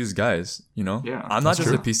girls use guys, Yeah, I'm not that's just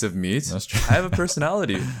true. a piece of meat. That's true. I have a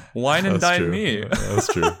personality. Wine and That's dine true. me. That's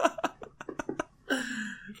true.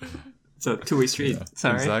 It's a two-way street. Yeah,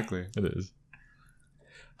 Sorry. Exactly. It is.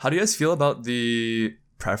 How do you guys feel about the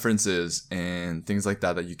preferences and things like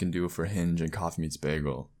that you can do for Hinge and Coffee Meets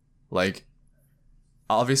Bagel? Like,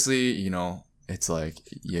 obviously, it's like,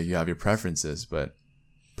 yeah, you have your preferences, but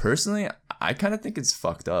personally, I kind of think it's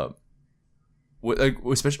fucked up.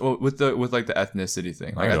 Especially with the ethnicity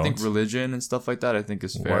thing. Like, I think don't. religion and stuff like that, I think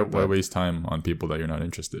is fair. Why waste time on people that you're not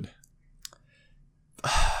interested?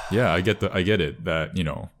 Yeah, I get it that,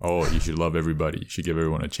 oh, you should love everybody. You should give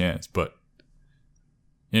everyone a chance. But,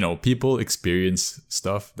 people experience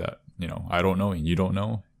stuff that, I don't know and you don't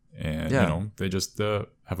know. And, Yeah. they just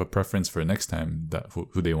have a preference for next time that who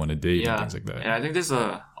they want to date and Yeah, things like that. and I think there's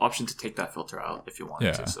a option to take that filter out if you want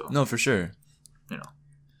Yeah. to. So No, for sure.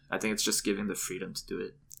 I think it's just giving the freedom to do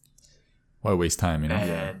it. Why waste time,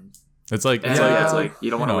 And It's like, it's like you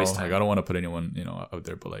don't want to waste time. Like, I don't want to put anyone, out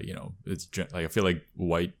there, but like, it's like, I feel like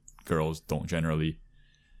white girls don't generally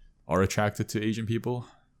are attracted to Asian people.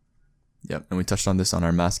 Yep. And we touched on this on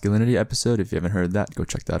our masculinity episode. If you haven't heard that, go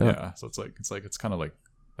check that out. Yeah. So it's kind of like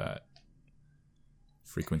that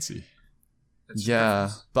frequency. Yeah,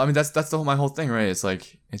 but I mean that's my whole thing, right? It's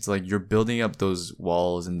like you're building up those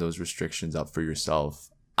walls and those restrictions up for yourself.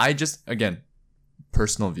 I just, again,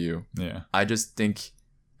 personal view, Yeah. I just think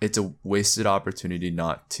it's a wasted opportunity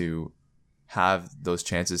not to have those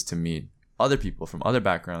chances to meet other people from other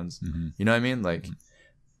backgrounds. Mm-hmm. You know what I mean? Like,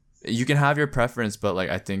 you can have your preference, but like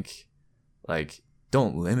I think, like,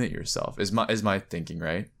 don't limit yourself. Is my thinking,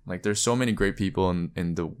 right? Like, there's so many great people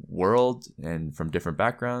in the world and from different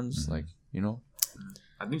backgrounds. Mhm. Like,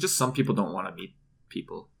 I think just some people don't want to meet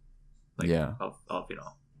people, like Yeah.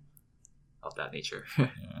 of that nature Yeah.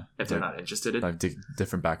 if they're not interested in. like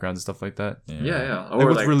different backgrounds and stuff like that. Yeah. Like, Or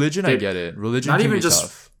with like religion, I they- get it. Religion not can even be just-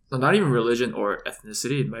 tough. not even religion or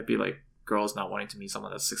ethnicity. It might be like girls not wanting to meet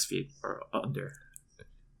someone that's 6 feet or under.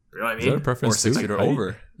 You know what I Is that a mean? Or preference 6 too? feet or Height?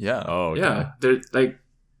 over. Yeah. Oh, okay. Yeah, there like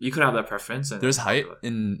you could have that preference. And There's height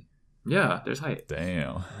in. Yeah, there's height.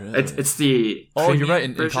 Damn. It's the Oh, you're right.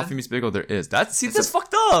 In version. Coffee Meets Bagel, there is. That's It's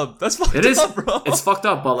fucked up. That's fucked It is. up, bro. It's fucked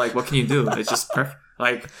up, but like, what can you do? It's just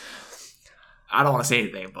like I don't want to say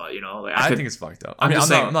anything, but like I could- think it's fucked up. I'm I mean,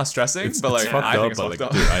 just I'm saying, not stressing, but like, fucked I think up, it's but fucked like,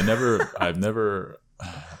 up. dude,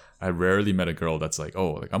 I rarely met a girl that's like,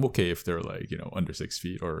 oh, like I'm okay if they're like, under 6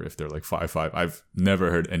 feet or if they're like 5'5". I've never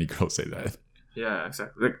heard any girl say that. yeah,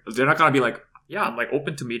 exactly. Like, they're not gonna be like, yeah, I'm like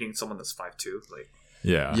open to meeting someone that's 5'2". Like,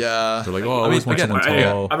 Yeah. Yeah. They're like, I oh, I mean, always want again, someone I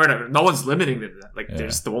tall. mean, no one's limiting them. Like, Yeah. they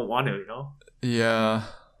just don't want to, Yeah.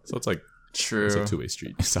 So it's like, True. it's a two-way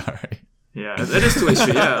street. Sorry. Yeah, it is two-way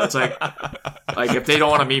street. Yeah, it's like if they don't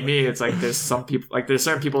want to meet me, it's like there's some people, like there's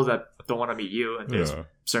certain people that don't want to meet you, and there's Yeah.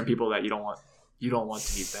 certain people that you don't want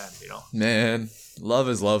to meet them. Man, love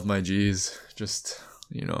is love, my G's. Just,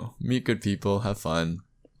 meet good people, have fun,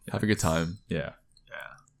 have a good time, Yeah.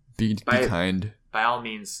 be By- kind. By all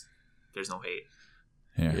means, there's no hate,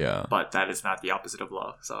 Yeah. Yeah. but that is not the opposite of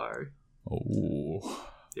love. Sorry, Oh.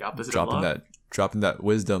 the opposite Dropping of love. that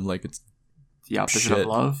wisdom like it's The opposite Shit. of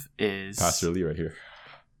love is Pastor Lee right here.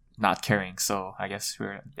 not caring. So I guess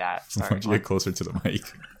we're at that. Why don't you get closer to the mic?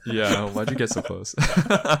 yeah. Why'd you get so close?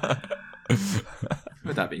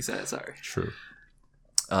 With that being said, sorry. True.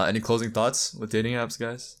 Any closing thoughts with dating apps,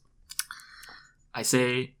 guys? I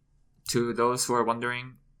say to those who are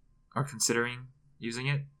wondering or considering using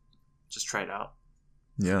it, just try it out,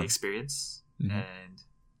 Yeah. the experience, Mhm. and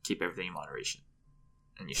keep everything in moderation,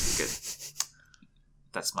 and you should be good.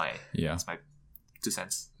 That's my Yeah. 2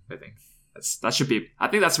 cents. I think that should be. I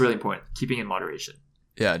think that's really important. Keeping in moderation.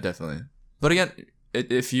 Yeah, definitely. But again,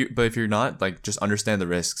 if you're not, like, just understand the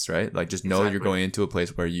risks, right? Like, just know you're Exactly. going into a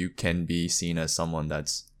place where you can be seen as someone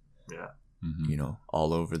that's, Yeah. Mhm.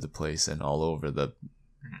 all over the place and all over the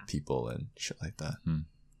Mhm. people and shit like that.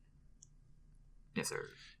 Yes, sir.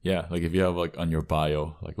 Yeah, like if you have like on your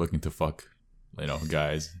bio, like looking to fuck,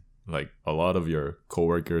 guys, like a lot of your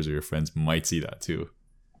coworkers or your friends might see that too.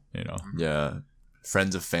 Yeah.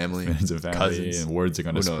 Friends of family. Friends and family, Cousins. and words are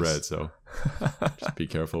gonna Who knows? spread. So just be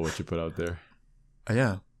careful what you put out there.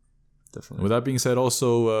 Yeah. Definitely. With that being said,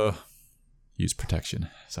 also use protection.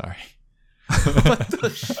 Sorry.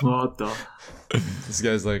 What the? This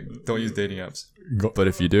guy's like, don't use dating apps. Go- But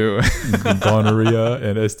if you do, gonorrhea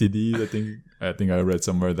and STDs. I think I read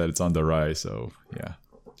somewhere that it's on the rise. So yeah,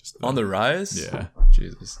 just on the rise? yeah.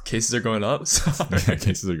 Jesus, cases are going up. Yeah,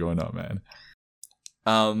 cases are going up, man.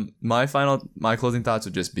 My closing thoughts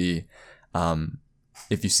would just be,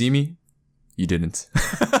 if you see me, you didn't.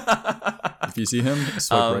 If you see him,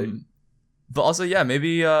 swipe right. But also, yeah,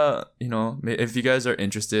 maybe if you guys are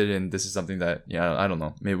interested and this is something that, I don't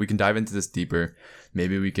know, maybe we can dive into this deeper.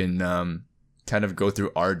 Maybe we can kind of go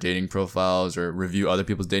through our dating profiles or review other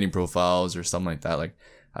people's dating profiles or something like that. Like,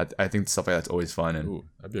 I think stuff like that's always fun. And Ooh,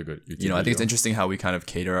 that'd be a good YouTube I think it's video. interesting how we kind of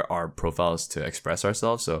cater our profiles to express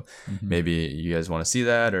ourselves. So maybe you guys want to see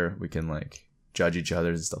that, or we can like judge each other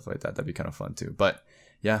and stuff like that. That'd be kind of fun too. But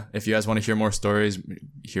yeah, if you guys want to hear more stories,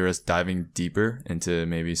 hear us diving deeper into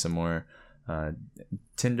maybe some more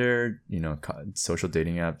Tinder, social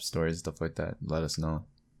dating app stories, stuff like that, let us know.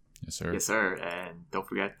 Yes, sir. Yes, sir. And don't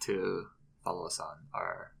forget to follow us on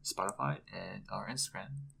our Spotify and our Instagram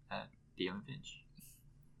at DM Finch.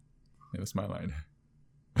 Yeah, that's my line.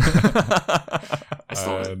 I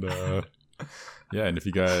stole it. And yeah, and if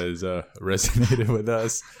you guys resonated with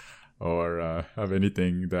us or have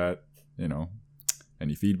anything that,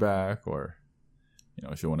 any feedback, or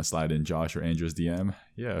if you want to slide in Josh or Andrew's DM,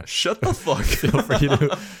 yeah, Shut the fuck.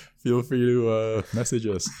 feel free to message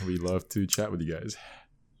us. We love to chat with you guys.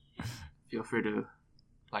 Feel free to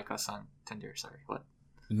like us on Tinder. Sorry, what?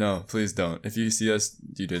 No, please don't. If you see us,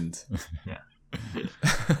 you didn't. Yeah.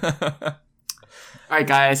 All right,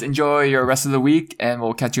 guys. Enjoy your rest of the week, and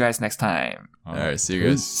we'll catch you guys next time. All right, see you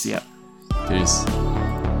guys. See ya. Peace.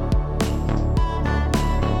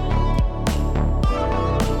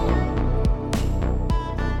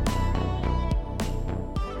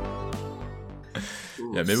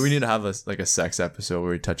 Yeah, maybe we need to have a sex episode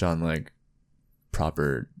where we touch on like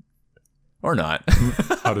proper or not.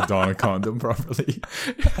 How to don a condom properly.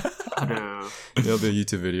 No. It'll be a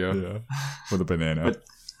YouTube video. Yeah, with a banana.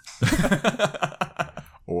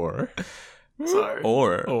 or Sorry.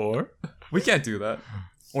 Or we can't do that.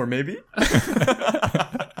 Or maybe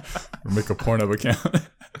make a Pornhub account.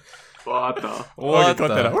 What the? Okay, cut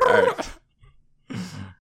that out. All right.